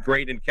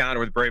great encounter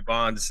with Barry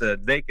Bonds,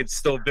 they could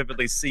still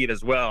vividly see it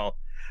as well,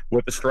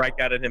 with the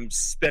strikeout and him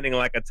spinning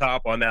like a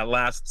top on that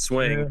last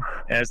swing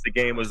as the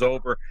game was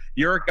over.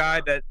 You're a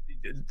guy that –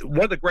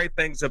 one of the great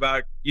things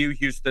about you,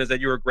 Houston, is that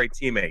you're a great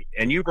teammate.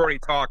 And you've already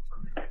talked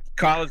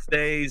college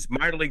days,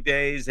 minor league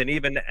days, and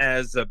even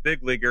as a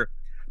big leaguer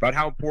about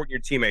how important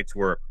your teammates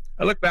were.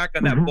 I look back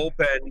on that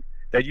bullpen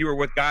that you were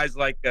with guys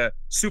like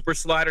super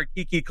slider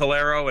Kiki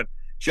Calero and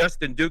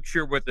Justin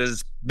Duxer with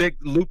his big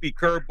loopy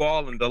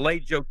curveball, and the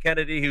late Joe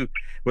Kennedy, who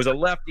was a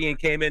lefty and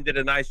came in, did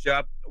a nice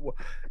job.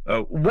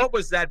 What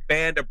was that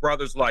band of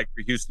brothers like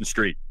for Houston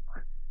Street?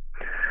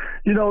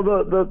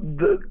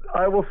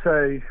 I will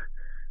say,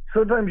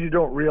 sometimes you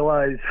don't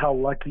realize how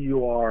lucky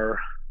you are.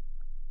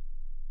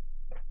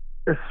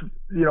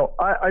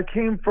 I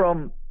came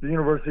from the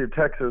University of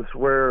Texas,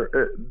 where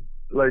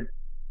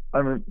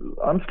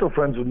I'm still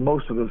friends with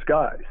most of those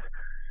guys,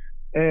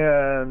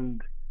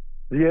 and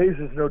the A's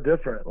is no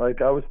different.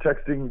 Like, I was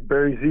texting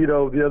Barry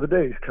Zito the other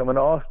day. He's coming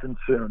to Austin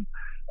soon.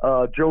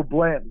 Joe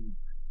Blanton,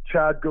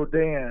 Chad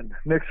Godin,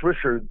 Nick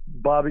Swisher,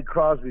 Bobby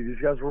Crosby.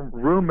 These guys were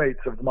roommates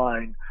of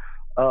mine.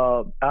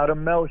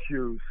 Adam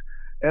Melhuse.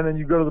 And then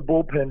you go to the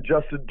bullpen,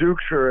 Justin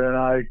Duxer and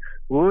I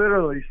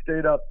literally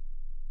stayed up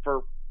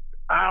for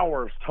hours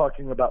hours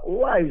talking about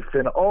life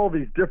and all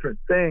these different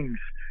things.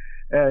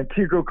 And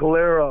Kiko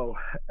Calero,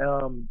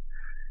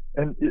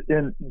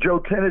 and Joe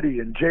Kennedy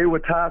and Jay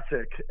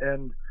Watasek.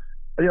 And,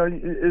 you know,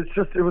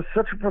 it was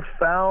such a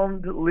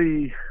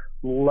profoundly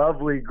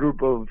lovely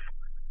group of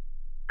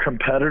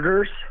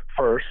competitors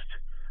first.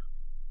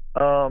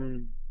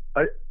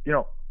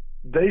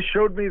 They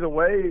showed me the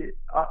way.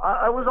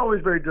 I was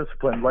always very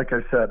disciplined, like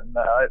I said. And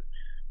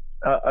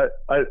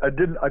I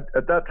didn't,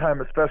 at that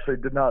time especially,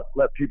 did not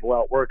let people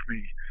outwork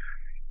me.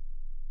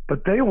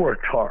 But they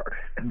worked hard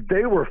and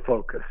they were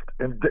focused.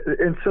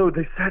 And so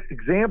they set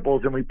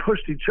examples and we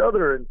pushed each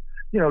other. And,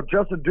 you know,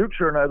 Justin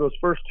Duchscher and I, those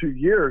first 2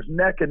 years,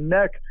 neck and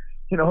neck,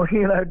 you know, he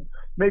and I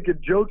making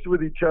jokes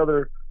with each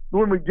other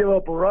when we give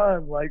up a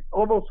run, like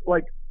almost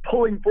like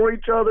pulling for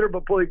each other,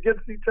 but pulling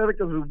against each other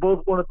because we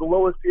both wanted the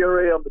lowest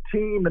ERA on the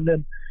team. And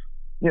then,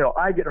 you know,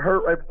 I get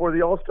hurt right before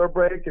the All-Star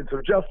break. And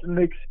so Justin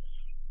makes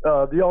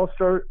the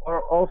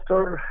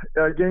All-Star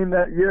game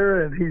that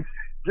year, and he's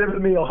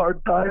giving me a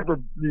hard time for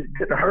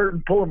getting hurt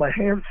and pulling my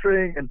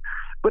hamstring.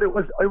 But it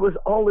was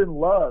all in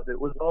love. It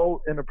was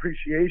all in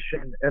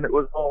appreciation, and it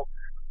was all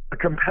a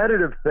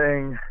competitive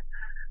thing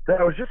that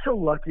I was just so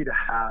lucky to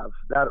have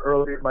that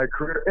early in my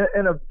career,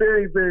 and a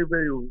very, very,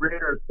 very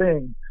rare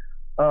thing.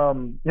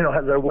 You know,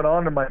 as I went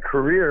on in my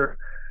career,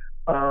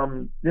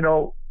 you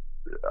know,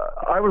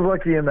 I was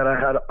lucky in that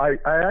I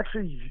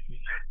actually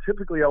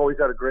typically always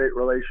had a great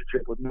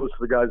relationship with most of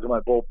the guys in my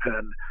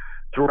bullpen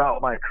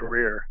throughout my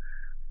career.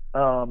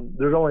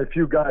 There's only a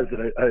few guys that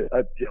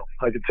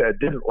I could say I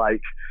didn't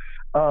like,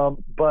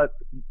 but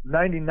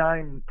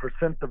 99%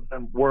 of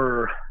them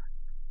were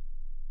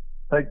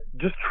like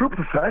just true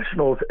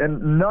professionals,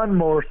 and none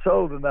more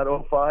so than that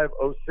 05,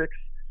 06,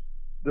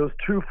 those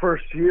 2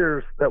 first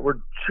years that were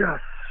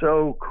just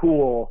so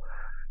cool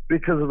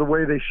because of the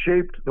way they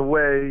shaped the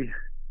way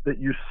that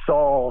you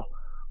saw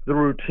the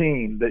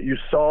routine, that you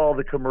saw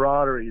the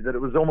camaraderie, that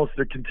it was almost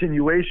a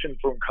continuation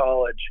from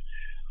college.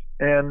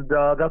 And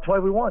that's why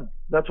we won.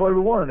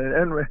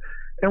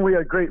 And we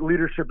had great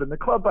leadership in the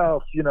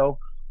clubhouse, you know,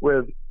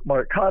 with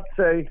Mark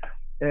Kotsay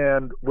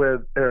and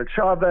with Eric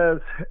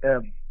Chavez.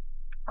 And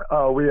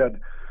we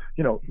had,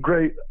 you know,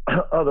 great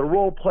other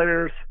role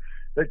players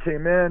that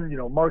came in. You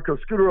know, Marco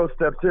Scudero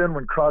steps in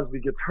when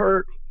Crosby gets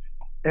hurt.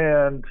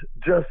 And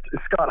just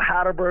Scott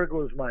Hatterberg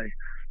was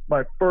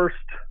my first,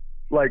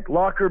 like,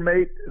 locker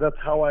mate. That's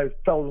how I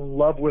fell in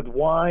love with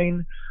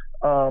wine,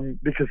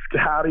 because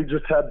Hattie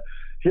just had –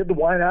 he had the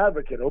Wine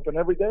Advocate open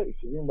every day,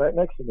 sitting right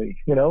next to me,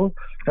 you know.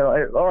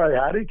 All right,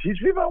 Hattie,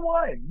 teach me about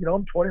wine. You know,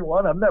 I'm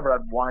 21. I've never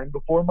had wine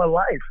before in my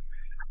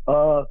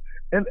life.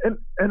 And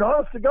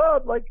honest to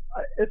God, like,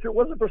 if it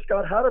wasn't for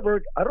Scott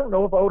Hatterberg, I don't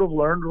know if I would have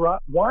learned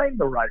wine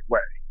the right way.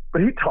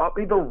 But he taught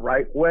me the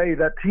right way.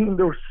 That team,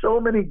 there were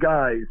so many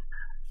guys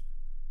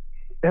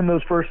in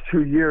those first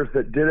 2 years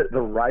that did it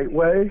the right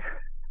way.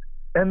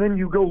 And then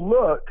you go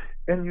look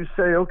and you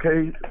say,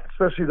 okay,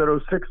 especially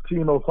that 06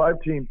 team,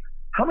 05 team,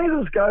 how many of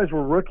those guys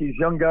were rookies,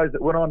 young guys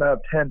that went on to have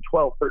 10,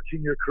 12,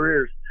 13-year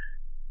careers?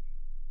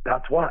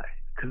 That's why,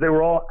 because they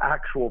were all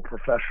actual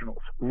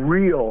professionals,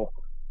 real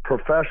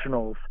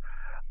professionals.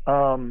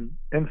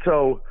 And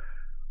so,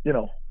 you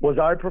know, was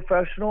I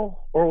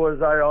professional, or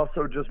was I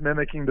also just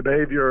mimicking the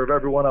behavior of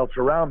everyone else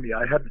around me?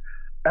 I had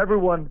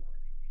everyone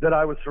that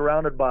I was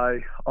surrounded by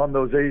on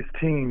those A's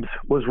teams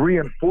was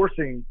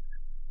reinforcing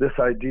this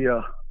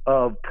idea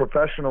of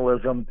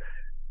professionalism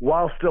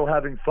while still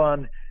having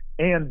fun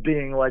and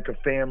being like a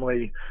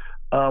family,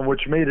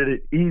 which made it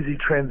an easy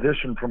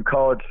transition from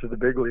college to the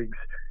big leagues.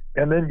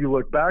 And then you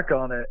look back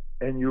on it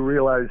and you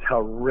realize how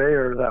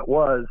rare that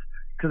was,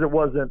 because it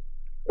wasn't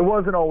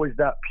always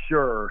that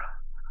pure.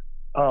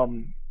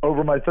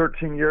 Over my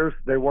 13 years,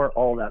 they weren't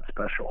all that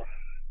special.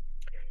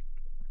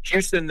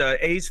 Houston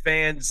A's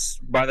fans,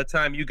 by the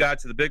time you got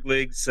to the big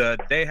leagues,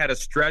 they had a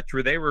stretch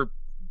where they were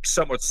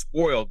somewhat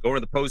spoiled going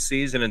to the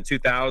postseason in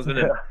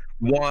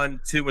 2001,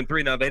 2, and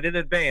 3. Now, they didn't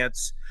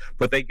advance,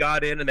 but they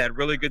got in and had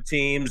really good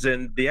teams,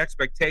 and the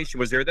expectation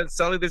was there. Then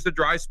suddenly there's the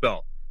dry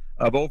spell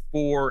of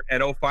 04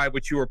 and 05,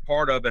 which you were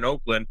part of in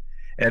Oakland.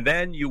 And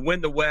then you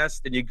win the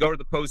West and you go to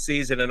the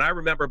postseason. And I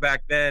remember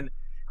back then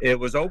it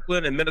was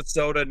Oakland and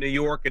Minnesota, New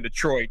York, and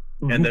Detroit.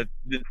 Mm-hmm. And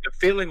the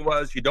feeling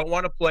was you don't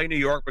want to play New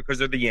York because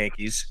they're the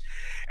Yankees.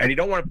 And you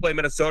don't want to play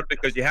Minnesota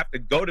because you have to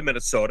go to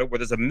Minnesota where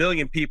there's 1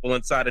 million people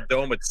inside a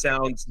dome. It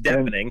sounds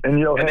deafening. And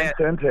Johan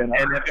Santana.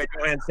 And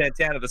Johan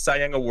Santana, the Cy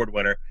Young Award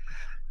winner.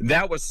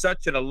 That was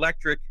such an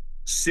electric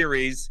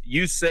series.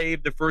 You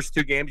saved the first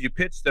 2 games. You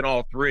pitched in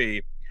all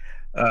 3.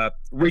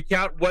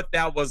 Recount what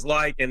that was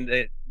like.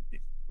 And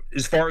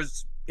as far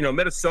as, you know,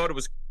 Minnesota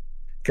was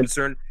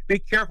concerned, be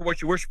careful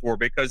what you wish for,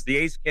 because the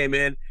A's came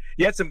in.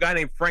 You had some guy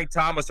named Frank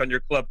Thomas on your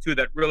club too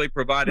that really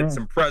provided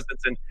some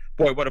presence, and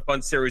boy, what a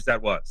fun series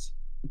that was.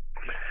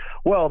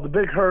 Well, the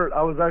Big Hurt,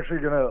 I was actually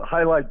going to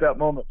highlight that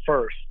moment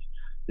first.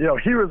 You know,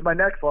 he was my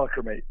next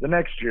locker mate the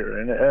next year,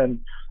 and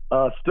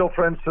still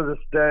friends to this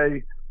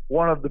day.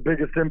 One of the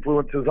biggest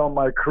influences on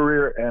my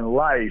career and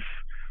life.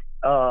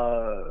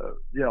 You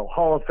know,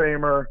 Hall of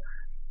Famer,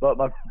 But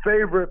my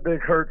favorite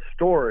Big Hurt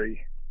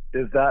story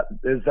is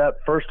that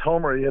first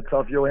homer he hits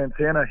off Johan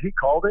Santa. He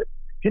called it.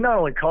 He not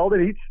only called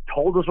it, he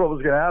told us what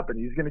was going to happen.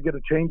 He's going to get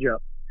a changeup,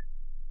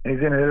 and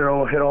he's going to hit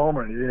a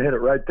homer, and he's going to hit it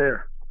right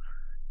there.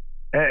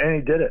 And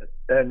he did it.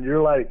 And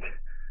you're like,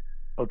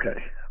 okay,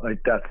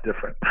 like that's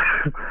different.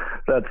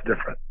 That's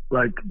different.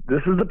 Like,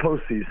 this is the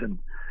postseason,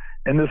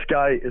 and this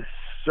guy is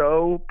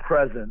so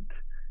present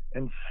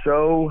and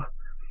so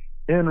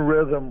in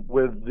rhythm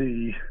with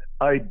the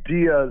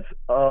ideas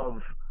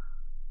of,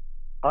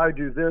 I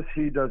do this,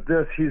 he does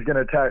this, he's going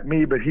to attack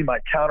me, but he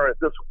might counter it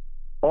this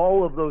way.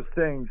 All of those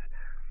things.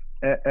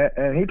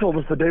 And he told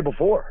us the day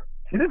before.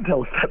 He didn't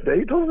tell us that day.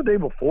 He told us the day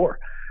before.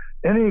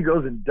 And he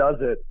goes and does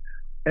it.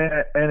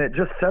 And it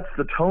just sets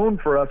the tone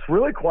for us,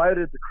 really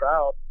quieted the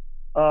crowd.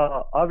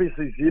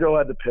 Obviously, Zito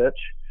had to pitch.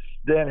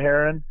 Dan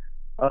Herron,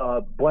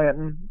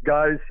 Blanton,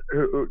 guys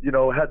who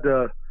had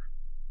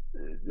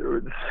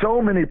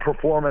so many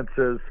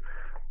performances,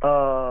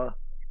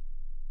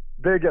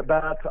 big at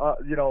bats.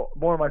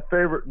 One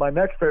of my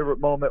next favorite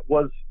moment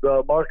was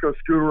the Marco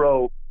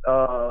Scutaro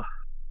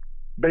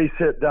base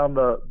hit down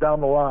the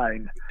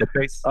line. The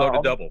bases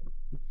loaded double.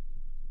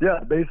 Yeah,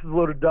 the bases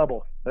loaded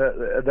double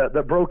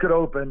that broke it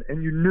open,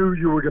 and you knew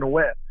you were going to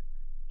win.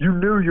 You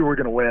knew you were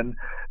going to win.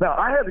 Now,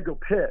 I had to go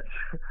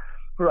pitch,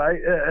 right?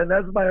 And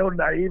that's my own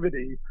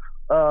naivety,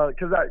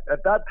 because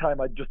at that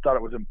time I just thought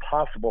it was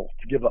impossible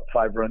to give up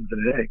 5 runs in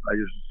an inning. Like,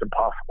 it was just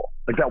impossible.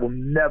 Like, that will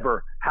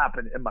never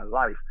happen in my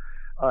life.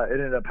 It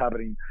ended up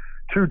happening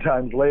 2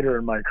 times later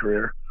in my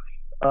career.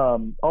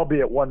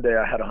 Albeit one day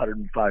I had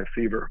 105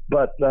 fever,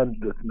 but no,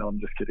 I'm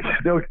just kidding.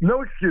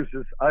 No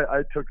excuses.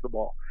 I took the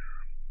ball.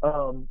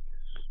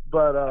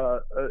 But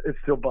it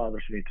still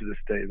bothers me to this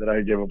day that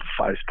I gave up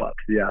a 5 spot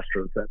to the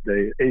Astros that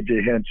day.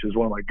 AJ Hinch is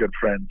one of my good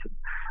friends. And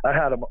I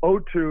had him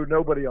 0-2,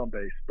 nobody on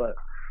base, but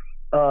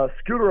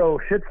Scutaro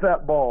hits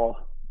that ball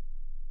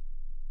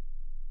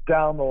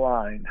down the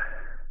line,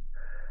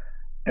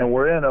 and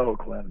we're in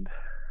Oakland,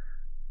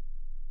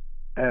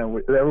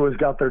 and everyone's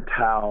got their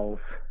towels.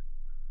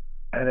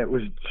 And it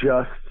was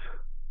just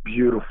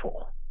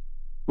beautiful,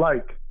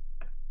 like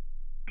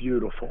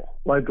beautiful,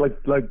 like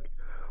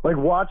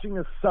watching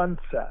a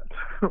sunset,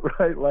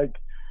 right? Like,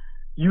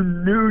 you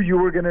knew you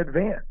were going to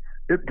advance.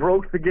 It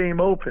broke the game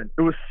open.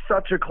 It was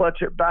such a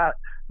clutch at bat.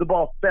 The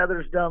ball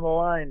feathers down the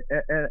line,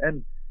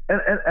 and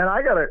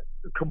I got to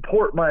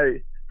comport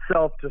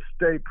myself to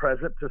stay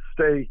present, to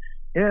stay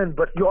in.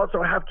 But you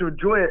also have to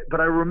enjoy it. But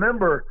I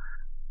remember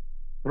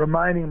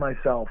reminding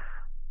myself,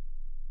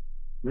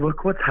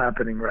 look what's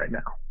happening right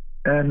now.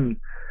 And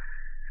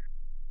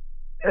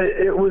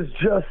it was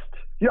just,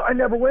 I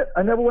never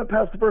went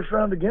past the first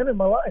round again in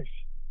my life.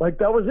 Like,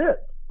 that was it.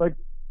 Like,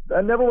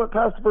 I never went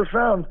past the first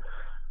round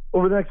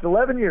over the next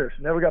 11 years.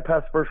 Never got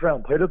past the first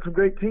round. Played with some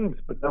great teams,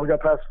 but never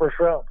got past the first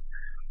round.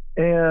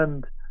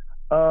 And,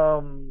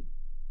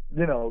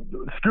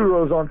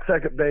 Scutaro's on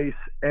second base,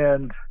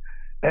 and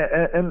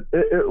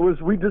it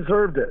was, we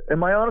deserved it. In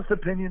my honest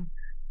opinion,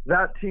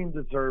 that team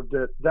deserved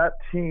it. That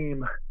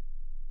team,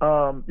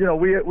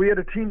 we had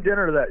a team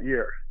dinner that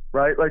year,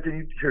 right? Like, and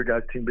you hear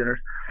guys, team dinners.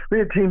 We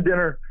had team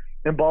dinner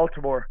in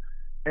Baltimore,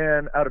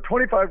 and out of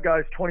 25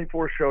 guys,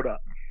 24 showed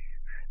up.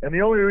 And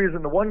the only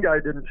reason the one guy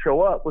didn't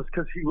show up was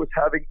because he was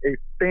having a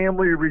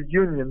family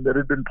reunion that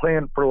had been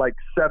planned for like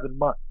 7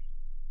 months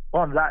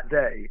on that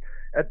day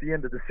at the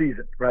end of the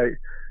season, right?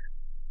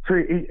 So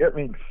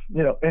and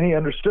he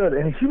understood,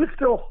 and he was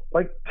still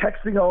like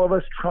texting all of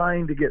us,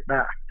 trying to get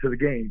back to the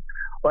game.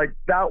 Like,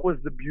 that was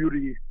the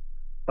beauty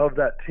of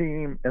that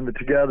team, and the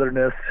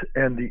togetherness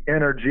and the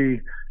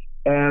energy.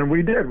 And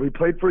we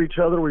played for each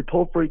other, we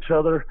pulled for each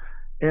other,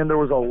 and there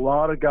was a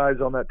lot of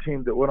guys on that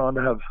team that went on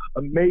to have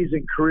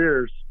amazing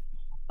careers.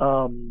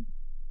 One,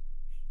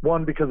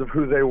 because of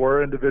who they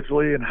were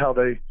individually and how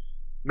they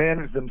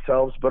managed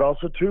themselves, but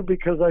also two,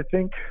 because I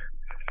think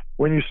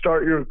when you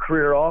start your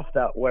career off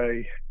that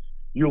way,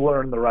 you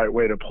learn the right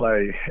way to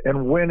play.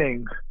 And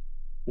winning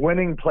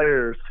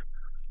players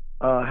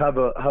have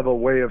a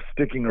way of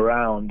sticking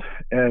around.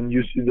 And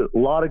you see that a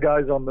lot of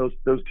guys on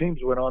those teams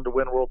went on to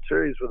win World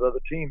Series with other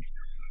teams,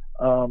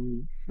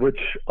 which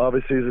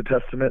obviously is a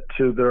testament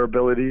to their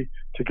ability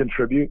to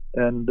contribute.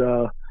 And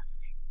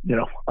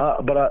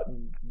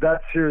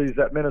that series,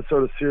 that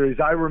Minnesota series,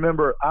 I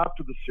remember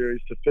after the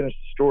series, to finish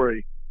the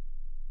story,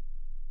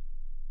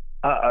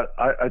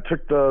 I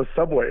took the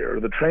subway or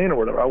the train or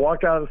whatever. I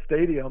walked out of the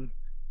stadium,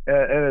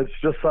 and it's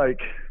just like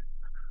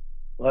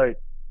it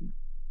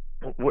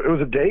was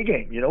a day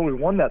game. We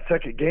won that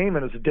second game,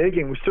 and it was a day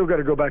game. We still got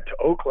to go back to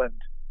Oakland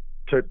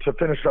to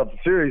finish up the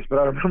series. But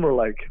I remember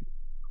like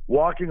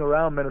walking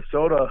around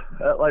Minnesota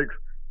at like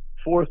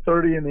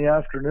 4:30 in the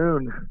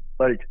afternoon,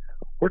 like,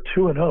 we're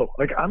 2-0.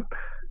 Like, I'm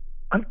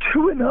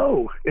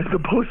 2-0 in the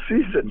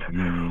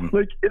postseason,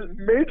 like in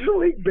Major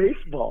League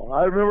Baseball.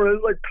 I remember I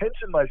was like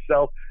pinching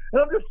myself,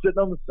 and I'm just sitting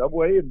on the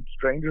subway, and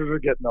strangers are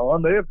getting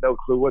on. They have no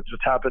clue what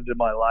just happened in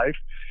my life.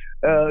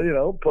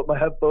 Put my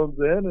headphones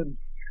in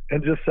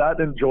and just sat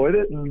and enjoyed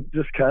it, and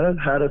just kind of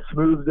had a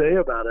smooth day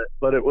about it.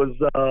 But it was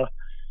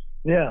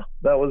Yeah,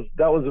 that was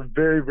a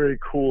very, very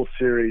cool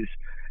series,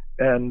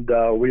 and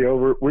that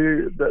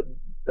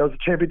was a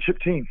championship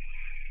team.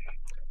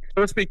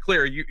 So let's be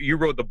clear. You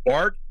rode the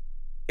BART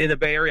in the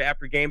Bay Area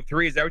after Game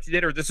 3. Is that what you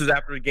did, or this was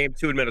after Game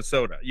 2 in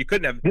Minnesota? You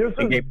couldn't have.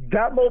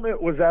 That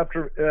moment was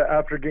after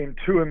Game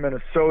 2 in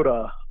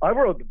Minnesota. I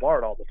rode the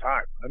BART all the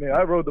time. I mean,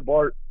 I rode the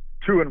BART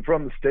to and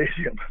from the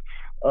stadium.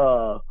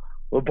 The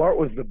BART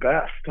was the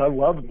best. I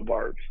loved the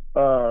BART.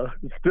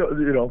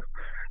 Still,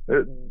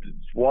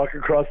 walk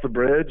across the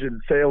bridge and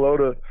say hello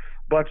to a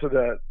bunch of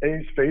the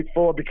A's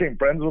faithful. I became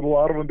friends with a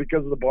lot of them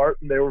because of the BART,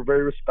 and they were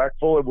very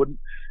respectful and wouldn't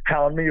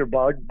hound me or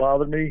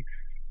bother me.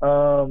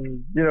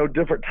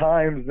 Different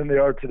times than they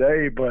are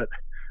today, but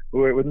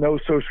with no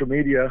social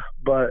media.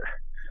 But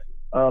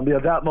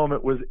that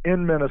moment was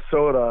in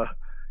Minnesota,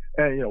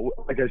 and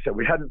like I said,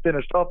 we hadn't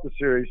finished off the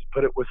series,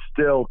 but it was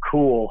still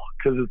cool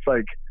because it's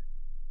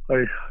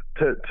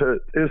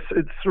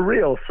it's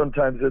surreal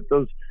sometimes at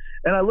those.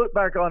 And I look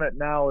back on it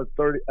now as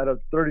a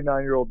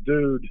 39-year-old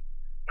dude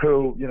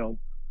who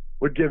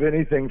would give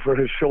anything for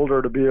his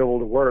shoulder to be able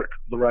to work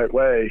the right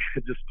way.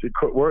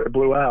 It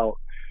blew out.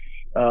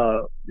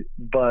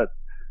 But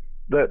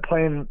that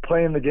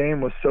playing the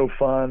game was so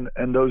fun,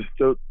 and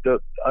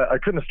I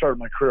couldn't have started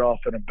my career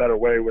off in a better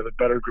way with a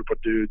better group of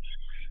dudes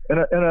and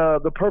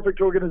the perfect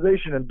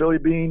organization. And Billy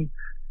Beane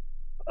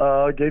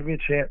gave me a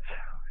chance,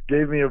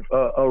 gave me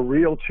a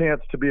real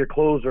chance to be a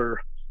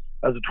closer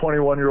as a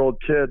 21-year-old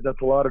kid.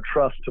 That's a lot of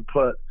trust to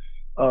put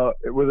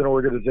with an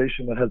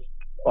organization that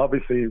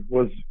obviously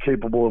was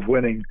capable of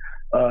winning,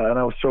 and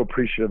I was so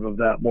appreciative of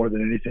that more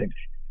than anything.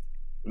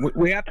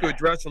 We have to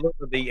address a little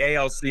of the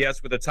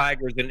ALCS with the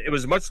Tigers, and it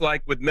was much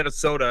like with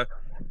Minnesota,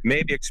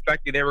 maybe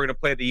expecting they were going to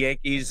play the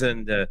Yankees,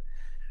 and the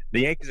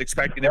Yankees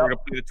expecting they were going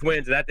to play the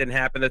Twins, and that didn't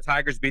happen. The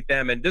Tigers beat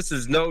them, and this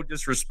is no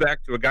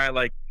disrespect to a guy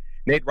like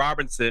Nate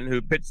Robinson,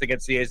 who pitched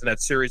against the A's in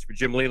that series for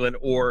Jim Leyland.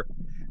 Or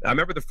I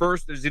remember the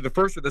first or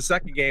the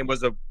second game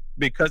was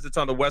because it's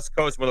on the West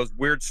Coast, one of those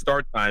weird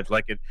start times,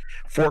 like at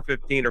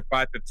 4:15 or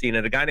 5:15,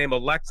 and a guy named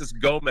Alexis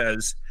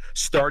Gomez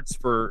starts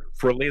for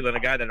Leyland, a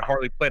guy that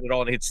hardly played at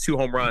all, and he hits 2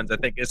 home runs. I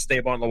think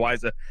Esteban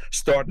Loaiza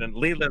started, and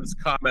Leyland's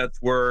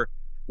comments were,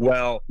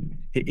 well,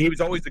 he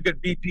was always a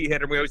good BP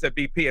hitter. We always had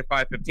BP at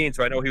 5:15,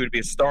 so I know he would be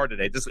a star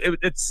today.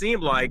 It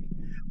seemed like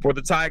for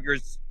the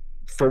Tigers,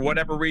 for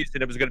whatever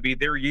reason, it was going to be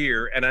their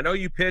year. And I know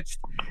you pitched,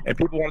 and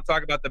people want to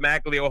talk about the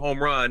Maglio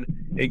home run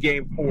in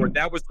Game 4.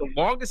 That was the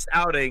longest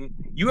outing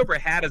you ever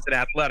had as an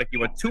Athletic.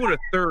 You went 2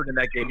 1/3 in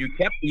that game. You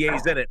kept the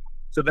A's in it.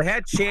 So they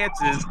had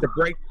chances to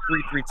break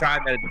 3-3 tie,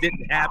 and it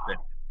didn't happen.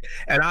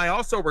 And I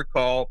also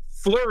recall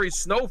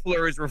snow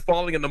flurries were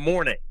falling in the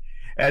morning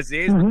as the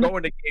A's were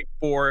going to Game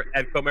 4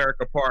 at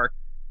Comerica Park.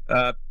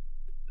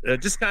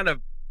 Just kind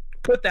of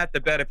put that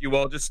to bed, if you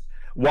will. Just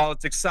while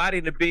it's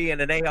exciting to be in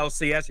an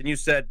ALCS, and you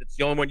said it's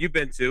the only one you've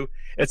been to,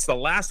 it's the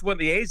last one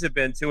the A's have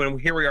been to,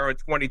 and here we are in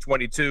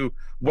 2022,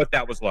 what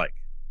that was like.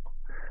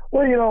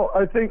 Well,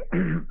 I think,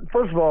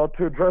 first of all,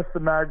 to address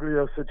the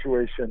Maglio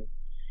situation,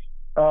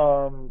 I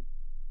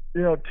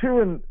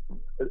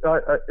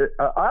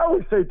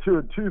always say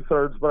 2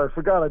 2/3, but I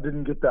forgot I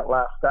didn't get that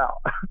last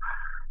out.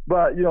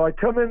 But, I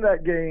come in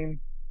that game,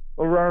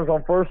 the runners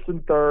on 1st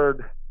and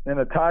 3rd in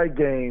a tie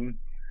game,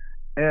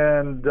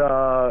 and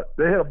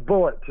they hit a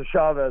bullet to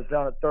Chavez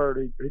down at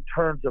 3rd. He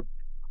turns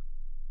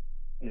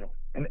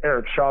an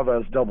Eric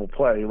Chavez double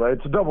play, right?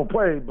 It's a double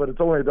play, but it's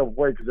only a double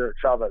play because Eric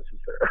Chavez is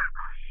there.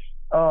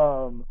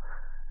 And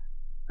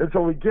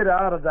so we get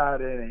out of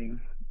that inning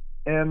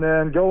and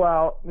then go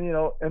out,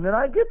 and then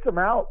I get some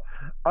outs.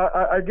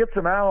 I get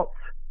some outs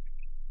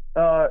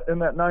in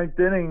that 9th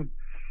inning,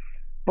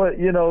 but,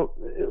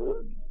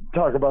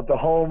 talk about the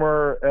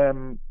homer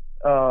and,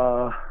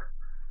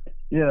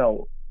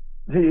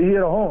 he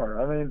hit a homer.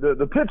 I mean,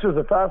 the pitch is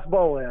a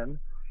fastball in.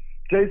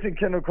 Jason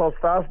Kendall calls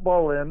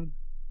fastball in,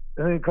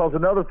 and then he calls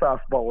another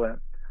fastball in.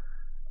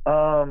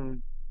 I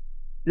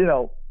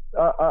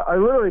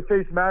literally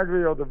faced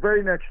Maglio the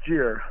very next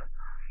year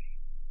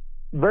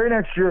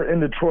in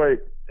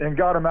Detroit, and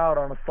got him out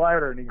on a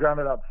slider, and he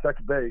grounded out to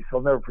second base.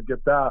 I'll never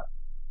forget that.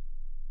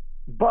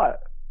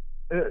 But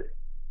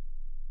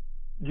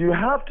you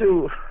have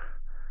to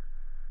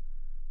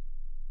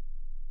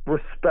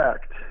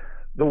respect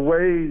the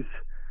ways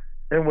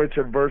in which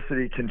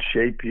adversity can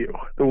shape you,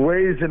 the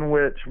ways in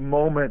which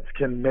moments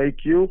can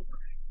make you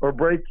or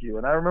break you.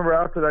 And I remember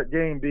after that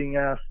game being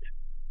asked,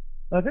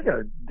 I think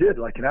I did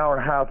like an hour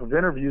and a half of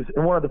interviews,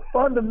 and one of the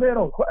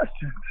fundamental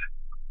questions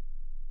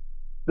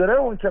that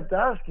everyone kept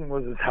asking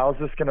was, how's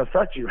this going to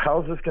affect you?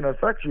 How's this going to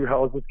affect you?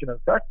 How is this going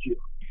to affect you?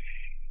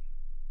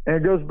 And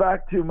it goes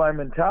back to my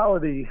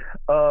mentality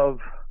of,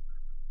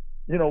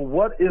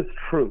 what is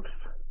truth?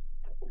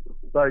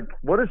 Like,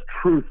 what is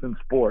truth in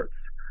sports?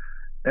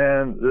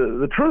 And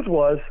the truth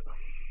was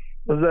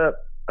that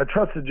I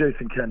trusted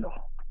Jason Kendall.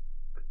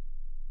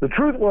 The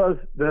truth was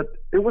that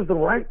it was the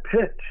right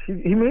pitch.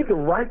 He made the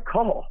right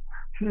call,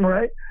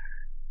 right?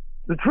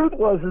 The truth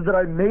is that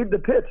I made the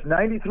pitch,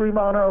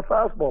 93-mile-an-hour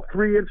fastball,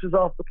 3 inches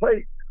off the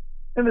plate.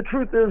 And the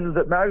truth is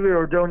that Maglio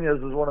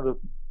Ordonez is one of the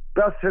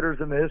best hitters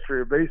in the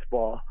history of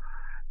baseball,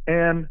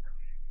 and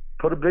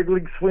put a big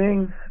league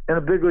swing in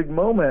a big league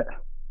moment.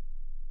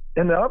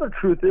 And the other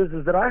truth is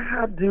that I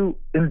had to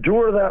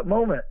endure that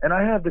moment, and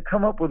I had to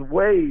come up with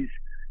ways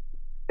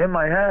in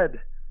my head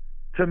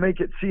to make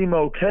it seem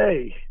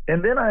okay.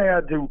 And then I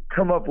had to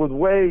come up with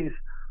ways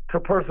to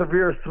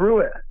persevere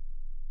through it.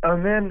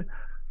 And then,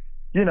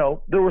 you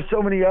know, there were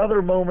so many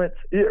other moments.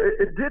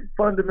 It did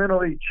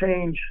fundamentally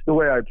change the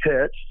way I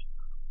pitched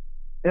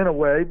in a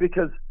way,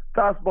 because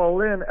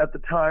fastball in at the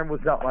time was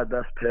not my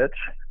best pitch,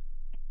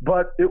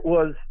 but it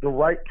was the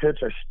right pitch.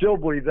 I still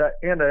believe that,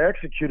 and I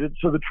executed.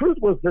 So the truth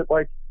was that,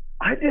 like,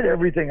 I did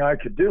everything I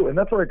could do, and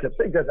that's what I kept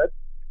thinking.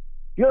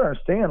 You gotta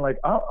understand, like,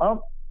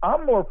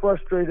 I'm more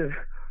frustrated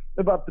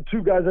about the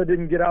two guys I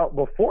didn't get out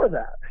before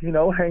that. You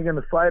know, hanging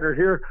the slider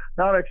here,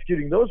 not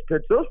executing those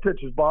pitches. Those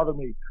pitches bothered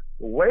me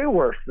way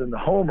worse than the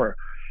homer,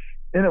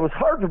 and it was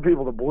hard for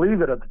people to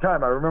believe it at the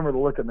time. I remember the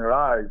look in their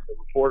eyes, the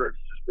reporters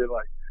just being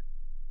like,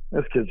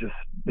 this kid just,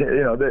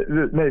 you know,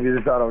 maybe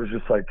they thought I was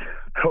just like,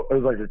 it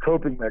was like a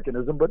coping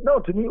mechanism. But no,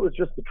 to me, it was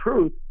just the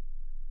truth.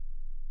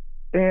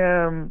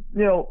 And,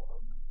 you know,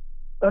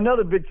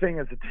 another big thing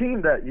as a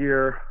team that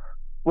year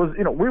was,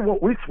 you know,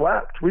 we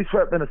swept. We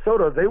swept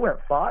Minnesota. They went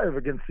 5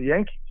 against the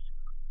Yankees.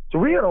 So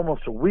we had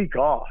almost a week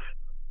off.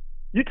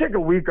 You take a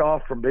week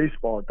off from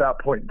baseball at that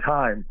point in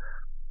time,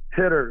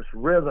 hitters,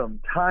 rhythm,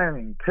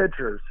 timing,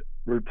 pitchers,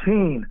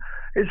 routine.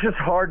 It's just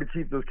hard to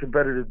keep those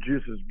competitive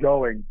juices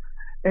going.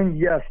 And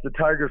yes, the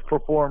Tigers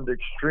performed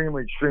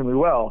extremely, extremely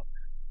well.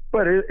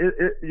 But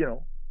you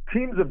know,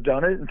 teams have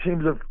done it, and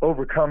teams have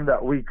overcome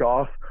that week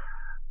off.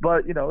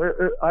 But you know,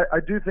 I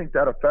do think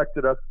that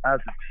affected us as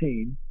a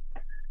team,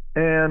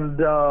 and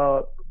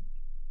the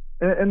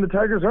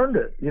Tigers earned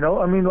it. You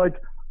know, I mean,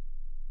 like,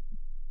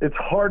 it's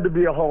hard to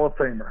be a Hall of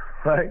Famer,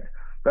 right?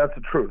 That's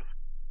the truth.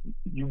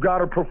 You got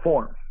to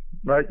perform,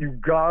 right? You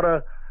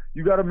gotta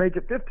make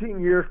it 15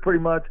 years pretty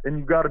much, and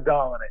you got to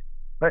dominate.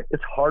 Right?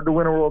 It's hard to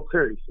win a World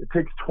Series. It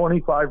takes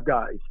 25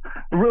 guys.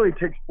 It really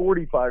takes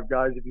 45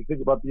 guys if you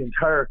think about the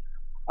entire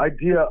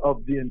idea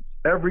of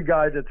every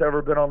guy that's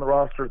ever been on the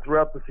roster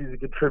throughout the season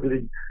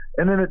contributing.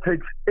 And then it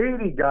takes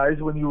 80 guys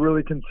when you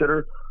really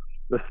consider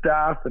the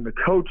staff and the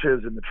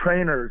coaches and the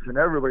trainers and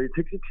everybody. It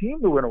takes a team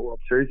to win a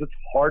World Series. It's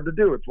hard to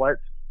do. It's why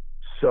it's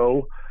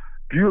so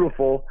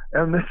beautiful.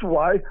 And this is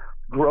why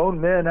grown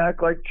men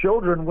act like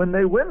children when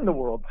they win the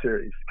World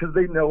Series, because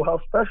they know how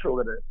special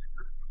it is.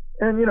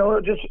 And, you know,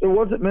 it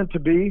wasn't meant to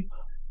be.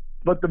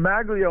 But the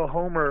Maglio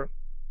homer,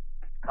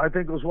 I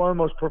think, was one of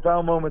the most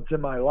profound moments in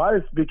my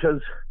life,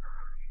 because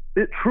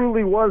it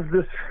truly was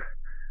this,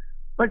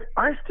 like,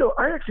 I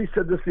actually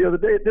said this the other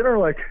day at dinner,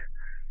 like,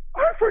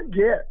 I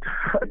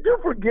do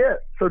forget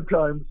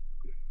sometimes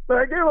that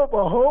I gave up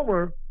a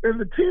homer, and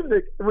the team,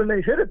 that when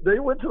they hit it, they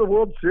went to the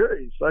World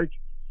Series. Like,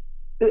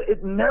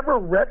 it never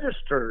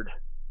registered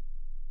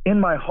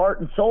in my heart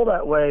and soul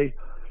that way,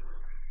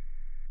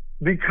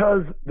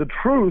 because the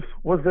truth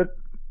was that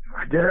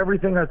I did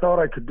everything I thought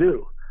I could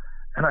do,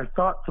 and I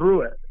thought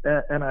through it,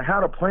 and I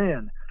had a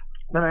plan,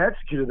 and I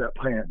executed that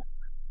plan.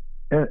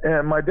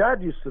 And my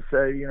dad used to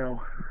say, you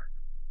know,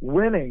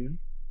 winning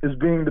is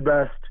being the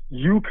best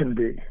you can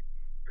be,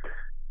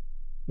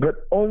 but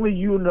only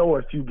you know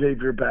if you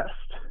gave your best.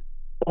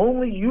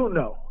 Only you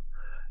know.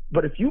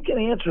 But if you can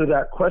answer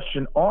that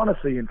question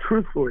honestly and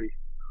truthfully,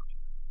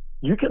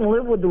 you can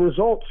live with the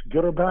results,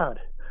 good or bad.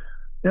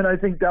 And I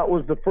think that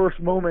was the first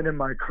moment in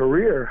my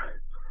career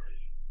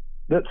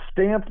that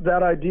stamped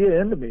that idea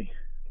into me.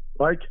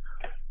 Like,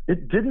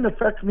 it didn't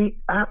affect me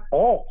at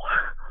all.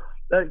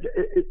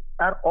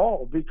 At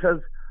all,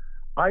 because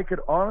I could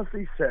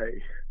honestly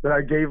say that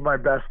I gave my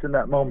best in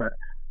that moment.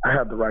 I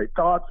had the right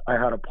thoughts. I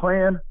had a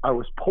plan. I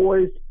was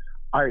poised.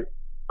 I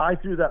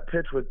threw that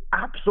pitch with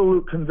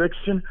absolute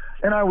conviction,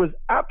 and I was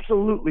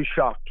absolutely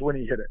shocked when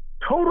he hit it.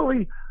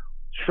 Totally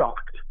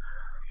shocked.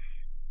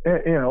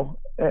 You know,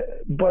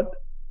 but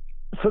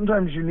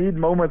sometimes you need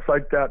moments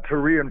like that to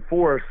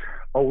reinforce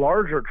a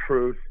larger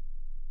truth,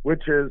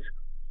 which is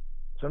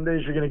some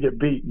days you're going to get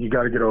beat. You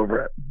got to get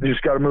over it. You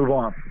just got to move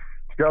on.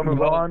 You got to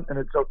move on, and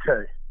it's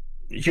okay.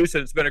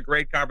 Houston, it's been a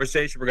great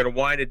conversation. We're going to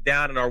wind it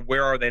down in our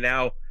Where Are They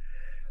Now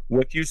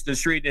with Houston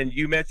Street. And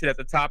you mentioned at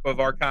the top of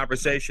our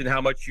conversation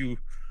how much you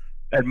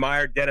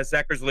admired Dennis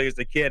Eckersley as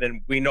a kid,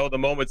 and we know the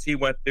moments he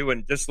went through.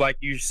 And just like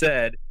you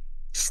said,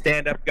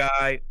 stand-up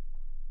guy,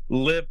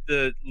 lived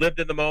in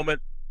the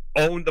moment,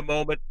 owned the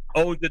moment,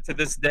 owns it to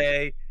this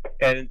day,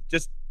 and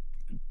just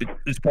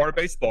it's part of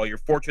baseball. You're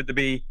fortunate to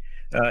be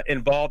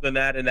involved in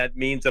that, and that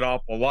means an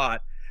awful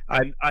lot.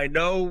 I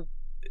know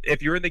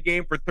if you're in the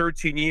game for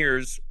 13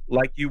 years,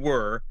 like you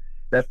were,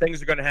 that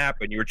things are going to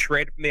happen. You were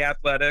traded from the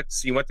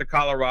Athletics, you went to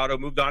Colorado,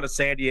 moved on to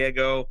San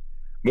Diego,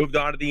 moved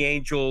on to the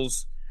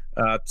Angels,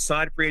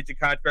 signed free agent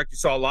contract. You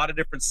saw a lot of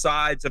different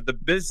sides of the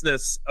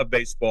business of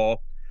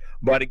baseball.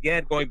 But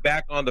again, going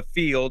back on the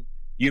field,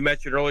 you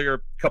mentioned earlier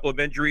a couple of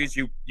injuries.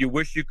 You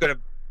wish you could have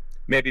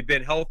maybe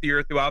been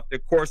healthier throughout the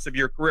course of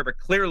your career, but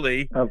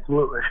clearly,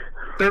 absolutely,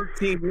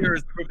 13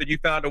 years proved that you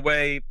found a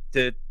way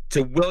to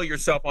will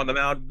yourself on the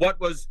mound. What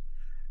was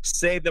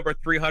save number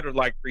 300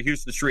 like for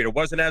Houston Street? It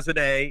wasn't as an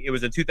A. It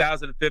was in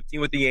 2015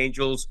 with the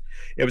Angels.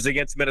 It was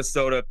against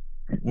Minnesota.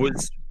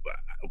 Was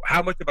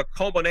how much of a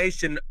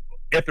culmination,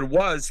 if it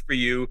was for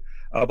you,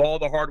 of all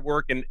the hard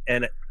work and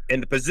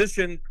the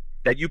position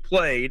that you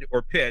played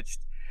or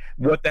pitched,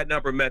 what that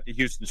number meant to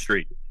Houston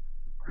Street?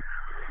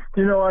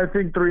 I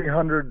think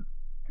 300,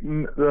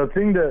 the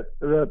thing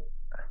that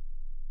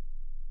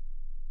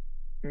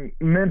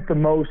meant the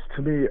most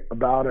to me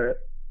about it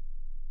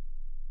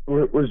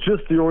was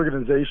just the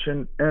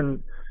organization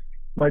and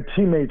my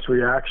teammates'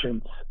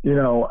 reactions.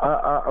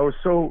 I was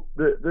so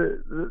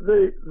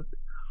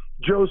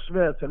Joe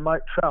Smith and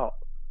Mike Trout.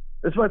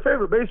 It's my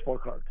favorite baseball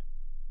card,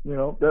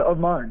 of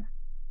mine.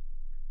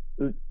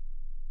 It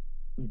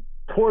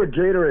poured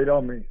Gatorade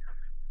on me,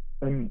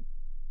 and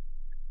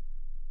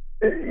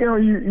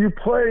you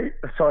play.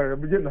 Sorry,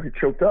 I'm getting like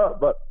choked up,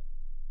 but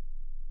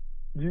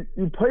you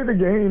play the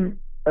game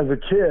as a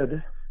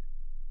kid,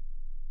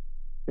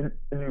 and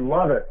you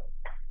love it.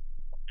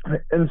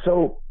 And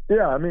so,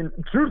 yeah, I mean,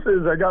 truth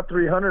is, I got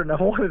 300, and I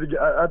wanted to get.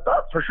 I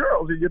thought for sure I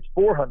was gonna get to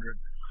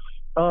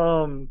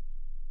 400.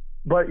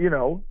 But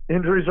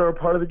injuries are a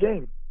part of the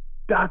game.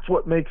 That's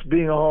what makes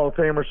being a Hall of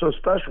Famer so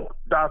special.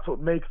 That's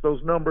what makes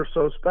those numbers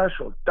so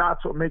special.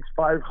 That's what makes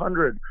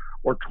 500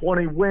 or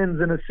 20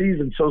 wins in a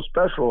season so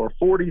special, or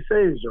 40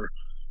 saves or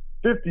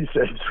 50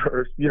 saves,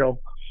 or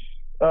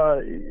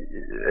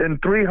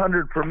and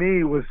 300 for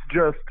me was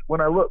just, when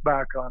I look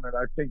back on it,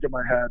 I think in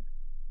my head,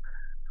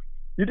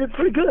 you did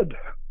pretty good.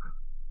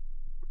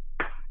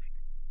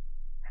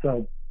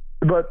 So,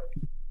 but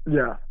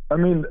yeah, I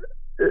mean,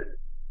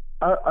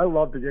 I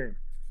love the game.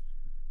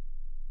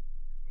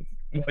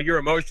 Well, your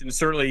emotion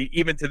certainly,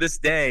 even to this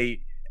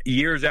day,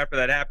 years after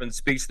that happened,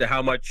 speaks to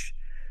how much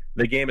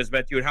the game has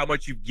meant to you and how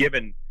much you've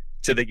given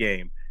to the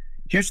game.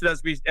 Houston,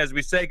 as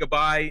we say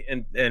goodbye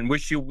and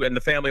wish you and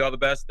the family all the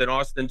best in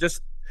Austin,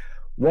 just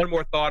one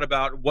more thought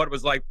about what it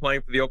was like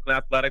playing for the Oakland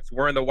Athletics,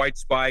 wearing the white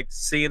spikes,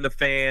 seeing the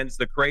fans,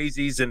 the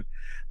crazies in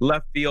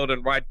left field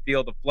and right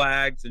field, the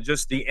flags, and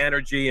just the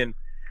energy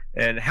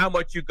and how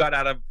much you got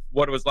out of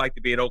what it was like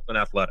to be an Oakland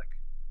Athletic.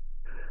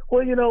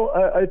 Well,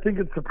 I think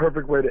it's the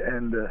perfect way to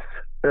end this,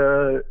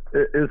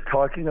 is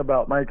talking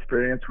about my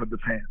experience with the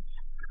fans.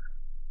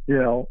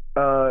 You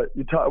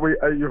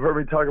heard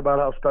me talk about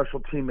how special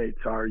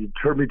teammates are. You've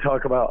heard me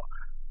talk about,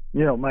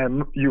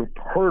 you've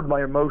heard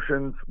my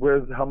emotions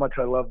with how much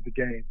I love the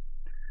game.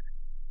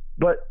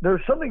 But there's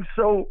something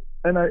so,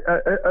 and I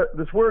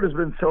this word has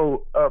been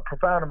so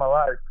profound in my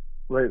life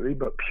lately,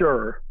 but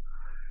pure.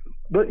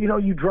 But,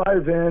 you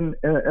drive in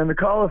and the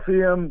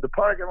Coliseum, the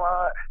parking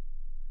lot,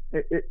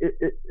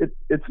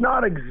 it's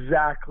not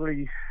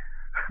exactly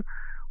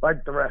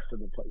like the rest of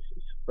the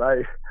places,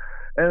 right?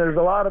 And there's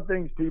a lot of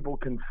things people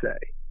can say.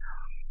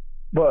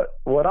 But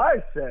what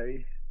I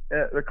say,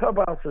 the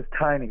clubhouse is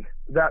tiny.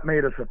 That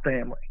made us a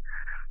family.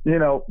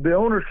 The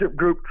ownership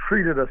group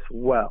treated us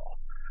well.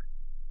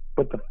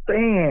 But the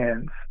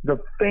fans, it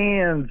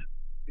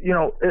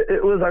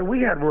was like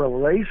we had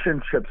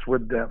relationships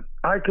with them.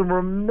 I can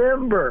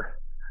remember,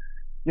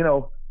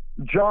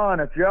 John,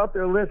 if you're out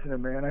there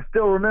listening, man, I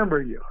still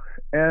remember you.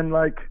 And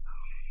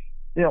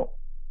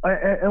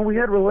and we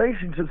had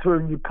relationships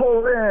where you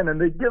pull in and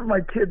they give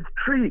my kids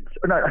treats.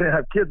 Or not, I didn't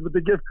have kids, but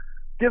they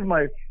give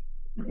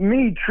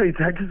me treats.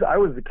 Because I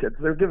was the kid,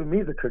 so they were giving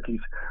me the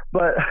cookies.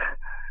 But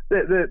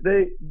they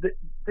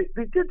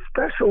did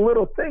special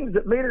little things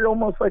that made it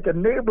almost like a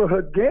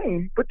neighborhood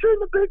game, but you're in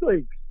the big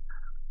leagues.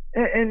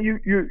 And you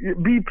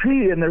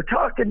BP, and they're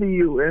talking to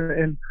you,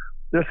 and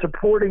they're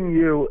supporting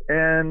you.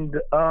 And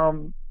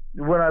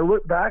when I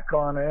look back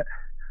on it,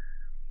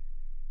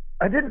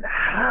 I didn't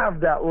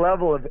have that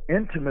level of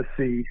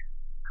intimacy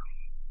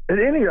at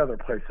any other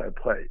place I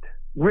played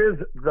with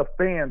the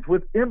fans,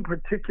 with in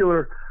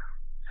particular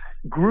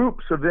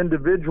groups of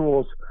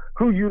individuals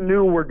who you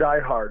knew were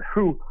diehard,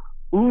 who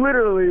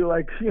literally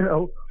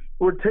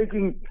were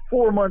taking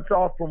 4 months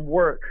off from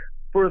work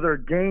for their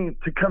game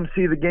to come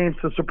see the games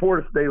to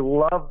support us. They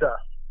loved us.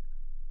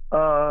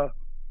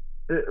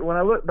 When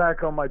I look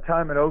back on my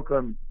time in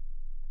Oakland,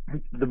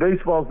 the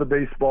baseball is the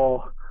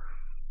baseball.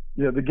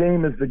 The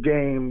game is the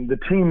game. The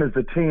team is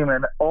the team.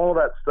 And all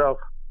that stuff,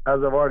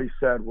 as I've already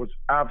said, was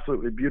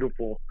absolutely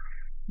beautiful.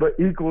 But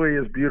equally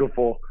as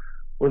beautiful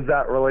was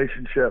that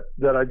relationship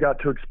that I got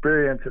to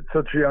experience at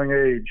such a young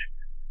age.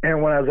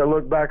 And as I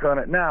look back on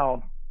it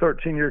now,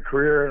 13-year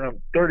career and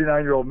a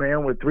 39-year-old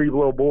man with 3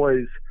 little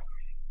boys,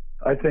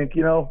 I think,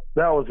 that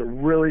was a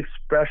really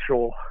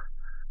special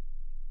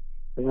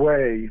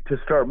way to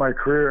start my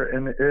career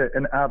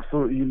and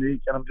absolutely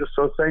unique. And I'm just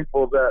so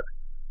thankful that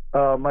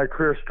my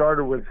career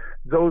started with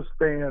those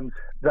fans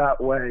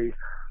that way.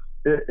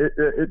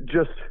 It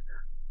just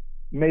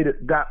made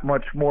it that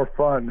much more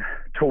fun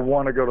to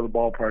want to go to the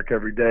ballpark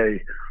every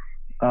day.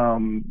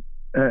 And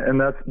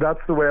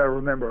that's the way I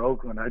remember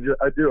Oakland. I do.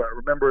 I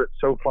remember it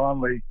so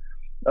fondly.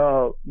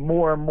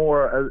 More and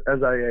more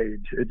as I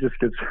age, it just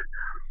gets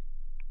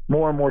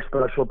more and more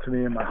special to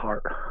me in my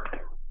heart.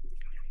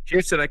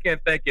 Houston, I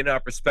can't thank you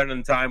enough for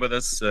spending time with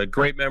us.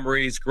 Great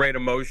memories, great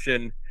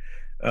emotion.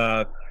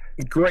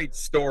 Great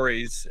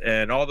stories,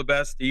 and all the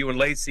best to you and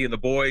Lacey and the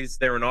boys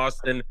there in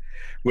Austin.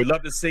 We'd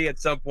love to see you at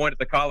some point at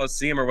the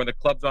Coliseum or when the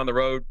club's on the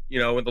road, in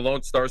the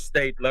Lone Star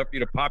State. Love for you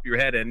to pop your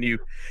head in. You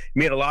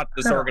mean a lot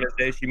to this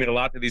organization. You mean a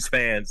lot to these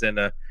fans. And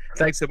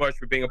thanks so much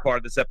for being a part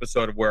of this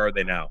episode of Where Are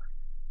They Now?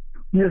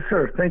 Yes,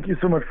 sir. Thank you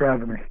so much for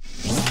having me.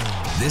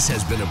 This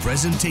has been a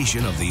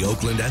presentation of the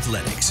Oakland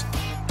Athletics.